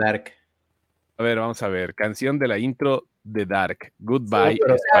 tiene la de Dark. A ver, vamos a ver. Canción de la intro de Dark. Goodbye, Sí,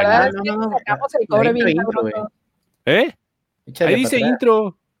 pero La verdad España. es que sacamos el cobre La bien intro, cabrón. güey. ¿Eh? Échale Ahí para dice atrás.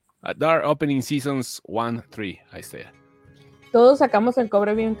 intro. Dark Opening Seasons 1, 3. Ahí está. Todos sacamos el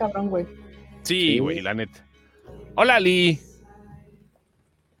cobre bien cabrón, güey. Sí, Sí. güey, la neta. Hola, Ali.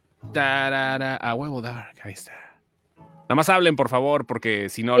 Tarara, a huevo Dark. Ahí está. Nada más hablen, por favor, porque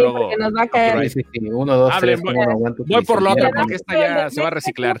si no, Sí, luego. porque nos va a caer. Sí, sí, sí. 1, 2, Hablen, 3, 1, 1, 2, Voy por la otra, ya, porque esta ya se va a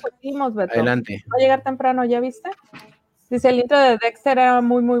reciclar. Adelante. Va a llegar temprano, ¿ya viste? Dice, el intro de Dexter era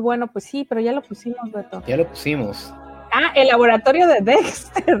muy, muy bueno. Pues sí, pero ya lo pusimos, Beto. Ya lo pusimos. Ah, el laboratorio de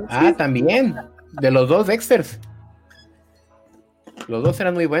Dexter. Ah, Sí, también. De los dos Dexters. Los dos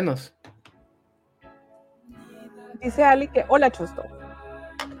eran muy buenos. dice Ali que, hola, Chusto.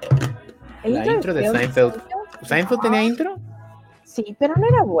 El La intro de Seinfeld. ¿Seinfeld tenía intro? Sí, pero no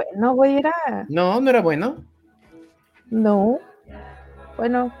era bueno, güey, era... No, no era bueno. No.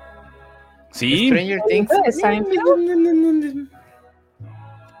 Bueno, Sí, Stranger el Things. intro de Seinfeld.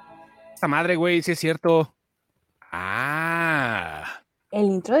 esta madre, güey, sí es cierto. Ah. El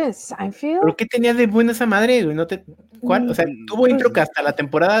intro de Seinfeld. ¿Pero qué tenía de buena esa madre, güey? ¿Cuál? O sea, ¿tuvo intro que hasta la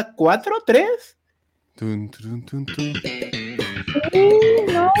temporada 4, 3? Tun, tun, tun, tun. Sí,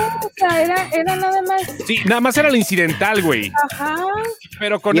 no, o sea, era nada más. Sí, nada más era el incidental, güey. Ajá.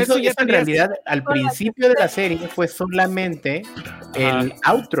 Pero con Y eso, ya en tenías- realidad, al principio de la serie fue solamente el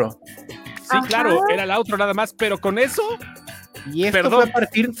outro. Sí, Ajá. claro, era el outro nada más, pero con eso, Y esto Perdón. fue a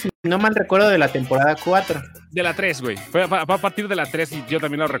partir, si no mal recuerdo, de la temporada 4. de la 3, güey. Fue a partir de la 3 y yo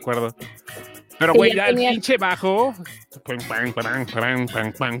también lo recuerdo. Pero, Sí, güey, ya ya el tenía- pinche bajo. El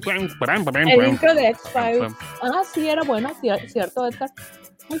intro de X-Files. Ah, sí, era bueno, cierto, Edgar.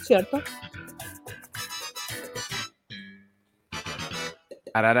 Muy cierto.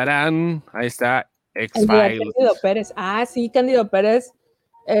 Arararán, ahí está, El de X-Files. Cándido Pérez. Ah, sí, Cándido Pérez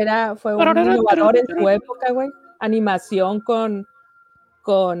fue un innovador en su época, güey. Animación con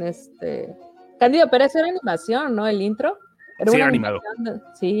Cándido Pérez era animación, ¿no? El intro. Sí, una era animado. animación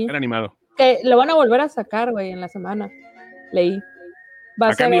sí. Era animado. Que lo van a volver a sacar, güey, en la semana. Leí. Va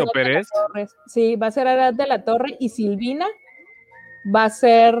 ¿A Cándido Arad de la Pérez? Torre. Sí, va a ser Arad de la Torre y Silvina va a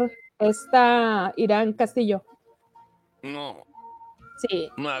ser esta Irán Castillo. No, Sí.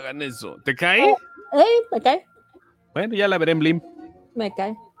 no hagan eso. ¿Te cae? Me cae, Bueno, ya la veré en Blim. me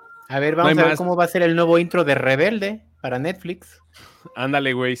cae. A ver, No vamos hay a ver más. cómo va a ser el nuevo intro de Rebelde para Netflix.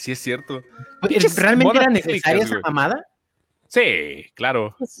 Ándale, güey, sí es cierto. Pinches ¿Realmente modas era técnicas, necesaria esa güey. mamada? Sí,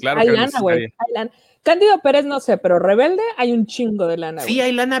 claro. Claro Hay que era lana, güey. necesaria. Hay lana. Cándido Pérez no sé, pero Rebelde hay un chingo de lana, Sí, güey.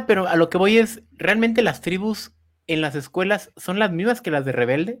 hay lana, pero a lo que voy es, ¿realmente las tribus en las escuelas son las mismas que las de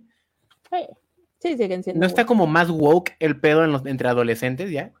Rebelde? Sí, siguen siendo. ¿No está güey. como más woke el pedo entre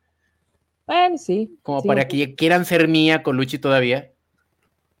adolescentes ya? Bueno, sí. Como sí, para güey. que quieran ser Mía con Luchi todavía.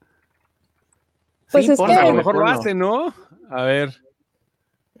 Pues es ponlo, que- A lo güey, mejor lo ponlo. hace, ¿no? A ver.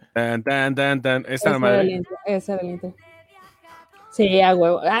 Tan, tan, tan, tan. Esta Ese era el madre. intro, ese era el intro. Sí, a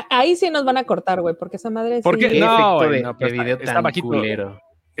huevo. Ahí sí nos van a cortar, güey, porque esa madre ¿Por sí. qué? Qué No, efecto güey, de, no, pero de video está tan bajito. culero.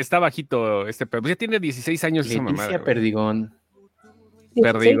 Está bajito este pedo. Pues ya tiene 16 años esa mamada. Leticia güey. Perdigón.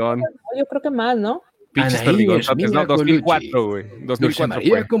 16, Perdigón. Yo creo que más, ¿no? Pinches Anaí perdigones, Esmina no, 2004, Colucci. güey. Dulce 2004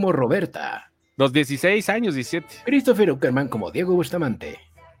 María fue. como Roberta. Los 16 años, 17. Christopher Uckerman como Diego Bustamante.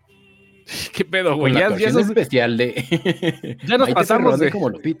 ¿Qué pedo, Con güey? la Ya, actuación especial de... ya nos Maite pasamos Perroni de- como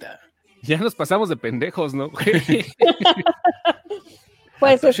Lupita. ya nos pasamos de pendejos, ¿no?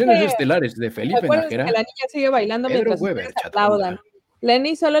 Pues es Actuaciones que, estelares de Felipe acuérdense Nájera. que la niña sigue bailando Pedro mientras Weber, ustedes Chatabula. aplaudan.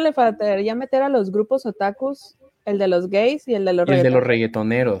 Lenny solo le faltaría meter a los grupos otakus, el de los gays y el de los Y el de los reggaetoneros.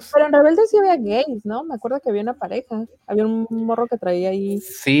 reggaetoneros. Pero en Rebelde sí había gays, ¿no? Me acuerdo que había una pareja. Había un morro que traía ahí.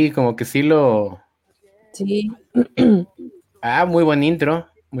 Sí, como que sí lo... Sí. Ah, muy buen intro,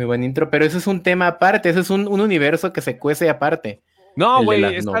 pero eso es un tema aparte, eso es un universo que se cuece aparte. No, El de güey,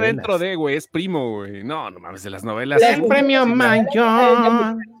 las está novelas. dentro de, güey, es primo, güey. No mames, de las novelas. El premio El de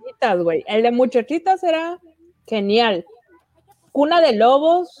mayor. Muchachitas, güey. El de Muchachitas era genial. Cuna de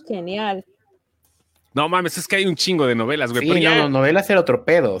Lobos, genial. No mames, es que hay un chingo de novelas, güey. Sí, pero ya... no, novelas era otro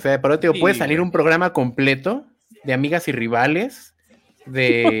pedo. O sea, por eso Sí, puede salir güey. un programa completo de amigas y rivales,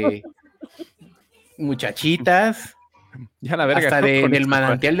 de muchachitas, Ya la verga. hasta ¿no? del Con-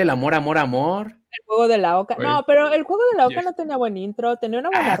 manantial del amor, amor, amor. El juego de la Oca. Güey. No, pero el juego de la Oca Yes. no tenía buen intro, tenía una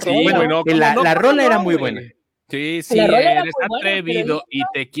buena Sí, rola. güey, no, ¿cómo la no? rola ¿Cómo era no, muy güey? buena. Sí, sí, La rola era eres muy buena, pero el atrevido y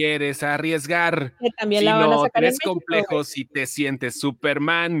te quieres arriesgar. Que también Si la van a no sacar en tienes México, complejos y te sientes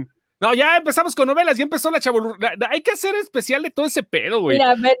Superman. No, ya empezamos con novelas, ya empezó la chavolu. Hay que hacer especial de todo ese pedo, güey.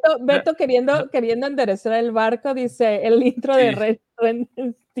 Mira, Beto queriendo enderezar el barco, dice el intro de Sí. Ren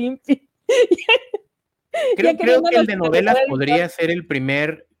Stimpy. Creo que el de queriéndonos novelas enderezar el podría ser el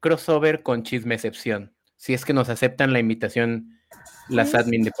primer crossover con Chismecepción. Si es que nos aceptan la invitación las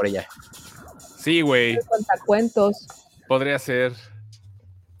admin de por allá. Sí, güey, Contacuentos. podría ser.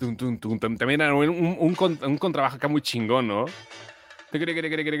 Tum, tum, tum, tum. También era un contrabajo acá muy chingón, ¿no?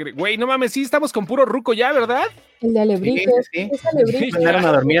 Güey, no mames, sí, estamos con puro ruco ya, ¿verdad? El de Alebrijes. Sí, sí. Es Alebrijes. Mandaron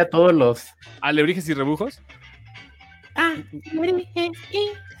a dormir a todos los. Alebrijes y rebujos.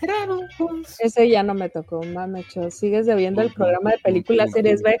 Ese ya no me tocó, mamecho. Sigues debiendo el programa de películas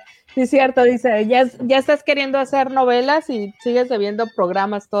series B. Sí, es cierto, dice, ya estás queriendo hacer novelas y sigues debiendo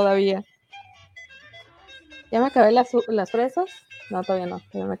programas todavía. ¿Ya me acabé las fresas? No, todavía no,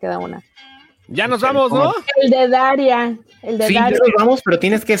 todavía me queda una. Ya nos vamos, ¿no? El de Daria. El de Sí, ya Daria. nos vamos, pero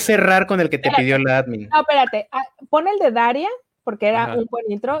tienes que cerrar con el que te pidió la admin. No, espérate. Pon el de Daria, porque era Ajá. un buen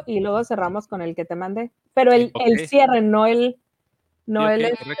intro, y luego cerramos con el que te mandé. Pero el Ok. cierre, no el. No Sí, el.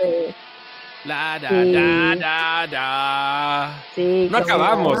 ok, correcto. La, da, Sí. da, da, da. Sí, No cómo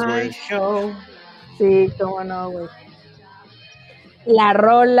acabamos, no. güey. Sí, cómo no, güey. La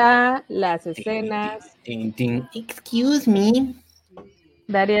rola, las escenas. Tin, tin. Excuse me.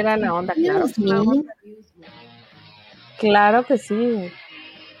 Daria era la onda, claro. Excuse me. Claro que sí, güey.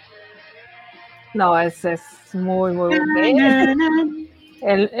 No, es muy, muy bueno.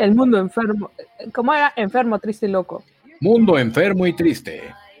 El mundo enfermo. ¿Cómo era? Enfermo, triste y loco. Mundo enfermo y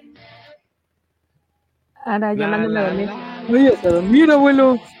triste. Ahora ya La, mándame a la, dormir. la. Oye, hasta dormir,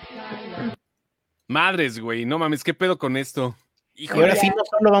 abuelo. Madres, güey, no mames, ¿qué pedo con esto? Y ahora Híjole. sí, no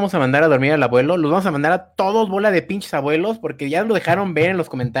solo vamos a mandar a dormir al abuelo, los vamos a mandar a todos bola de pinches abuelos, porque ya lo dejaron ver en los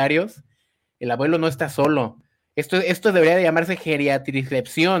comentarios. El abuelo no está solo. Esto debería de llamarse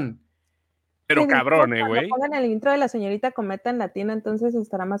geriatricepción. Pero Sí, cabrón, cuando güey. pongan el intro de la señorita Cometa en latino, entonces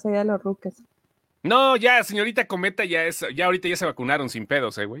estará más allá de los ruques. No, ya, señorita Cometa, ya ahorita ya se vacunaron sin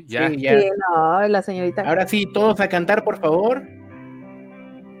pedos, güey. Ya. Sí, ya. Sí, no, la señorita. Ahora sí, todos a cantar, por favor.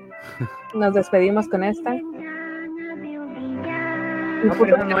 Nos despedimos con esta. No,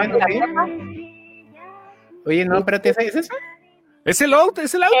 pero esa no es, ¿sí? Oye, no, espérate, ¿es esa? Es el outro,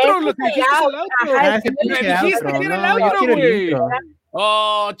 Ese lo que es dijiste es el outro. Ajá, ese sí, pinche me dijiste outro. que era el No, yo outro, quiero el güey. intro.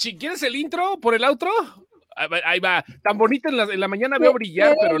 Oh, ¿quieres el intro por el outro? Ahí va. Tan bonita en la mañana veo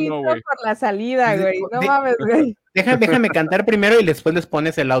brillar, pero el no, intro güey. por la salida, güey. No De- mames, güey. Déjame cantar primero y después les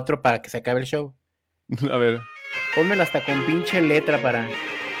pones el outro para que se acabe el show. A ver. Pónmelo hasta con pinche letra para.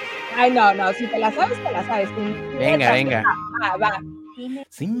 Ay, no, si te la sabes, te la sabes. Venga, venga. Va.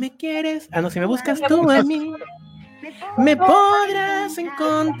 Si me quieres, no, si me buscas tú a mí, me podrás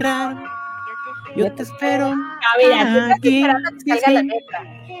encontrar. Yo te espero Mira, aquí. estoy esperando que salga la letra.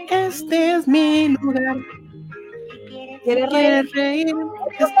 Este es mi lugar. ¿Quieres reír? ¿Quieres reír?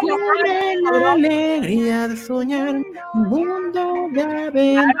 Descubre la alegría de soñar un mundo de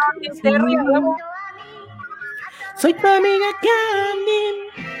aventuras. Soy tu amiga Candy.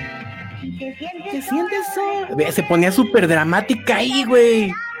 ¿Te sientes sola? Se ponía súper dramática ahí,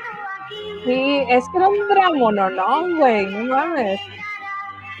 güey. Sí, es que era un dramononón, güey. No mames.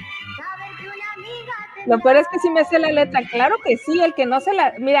 Lo peor es que sí me sé la letra. Claro que sí, el que no se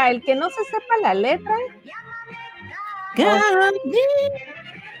la... Mira, el que no se sepa la letra... Candy.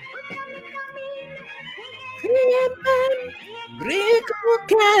 Rico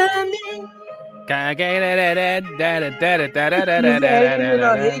Candy.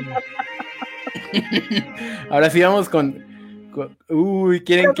 Ahora sí vamos con... Uy,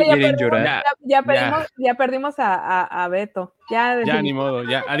 Creo que quieren llorar. Ya perdimos a Beto. Ya, ni modo,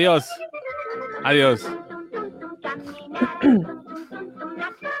 ya. Adiós.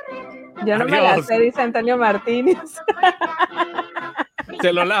 Yo no me la Adiós. sé, dice Antonio Martínez.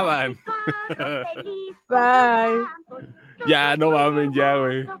 Se lo lavan. Bye. Ya, no mamen, ya,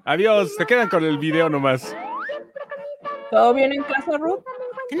 güey. Adiós. Se quedan con el video nomás. ¿Todo bien en casa, Ruth?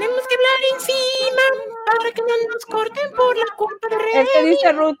 Tenemos que hablar encima para que no nos corten por la culpa de Rey. Es que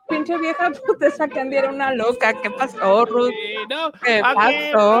dice Ruth, pinche vieja puteza Candy era una loca. ¿Qué pasó, Ruth? No, ¿Qué ¿a qué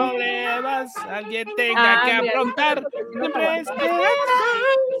pasó? problemas alguien tenga que mira, afrontar? Siempre es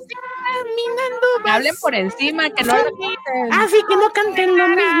Hablen por encima, que no lo canten. Así que no canten lo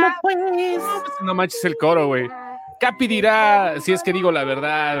mismo, pues. No manches el coro, güey. Capi dirá, si es que digo la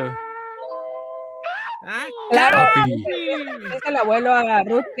verdad. Claro, Capi. dice el abuelo a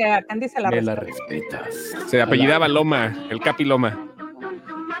Ruth que a Candy se la Me la respeta. respetas. Se apellidaba Loma, el Capi Loma.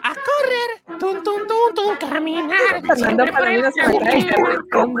 A correr, tun, tun, tun, tun, caminar. Fernando Palomino se me trae y se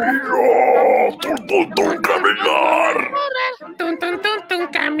responde. Tun, tun, tun, tun,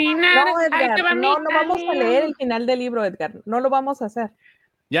 caminar. No, Ahí te va Edgar, mi no vamos a camino. leer el final del libro, Edgar. No lo vamos a hacer.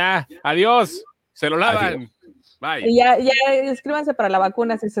 Ya, adiós. Se lo lavan. Adiós. Bye. Y ya inscríbanse para la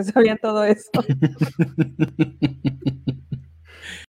vacuna si se sabían todo eso.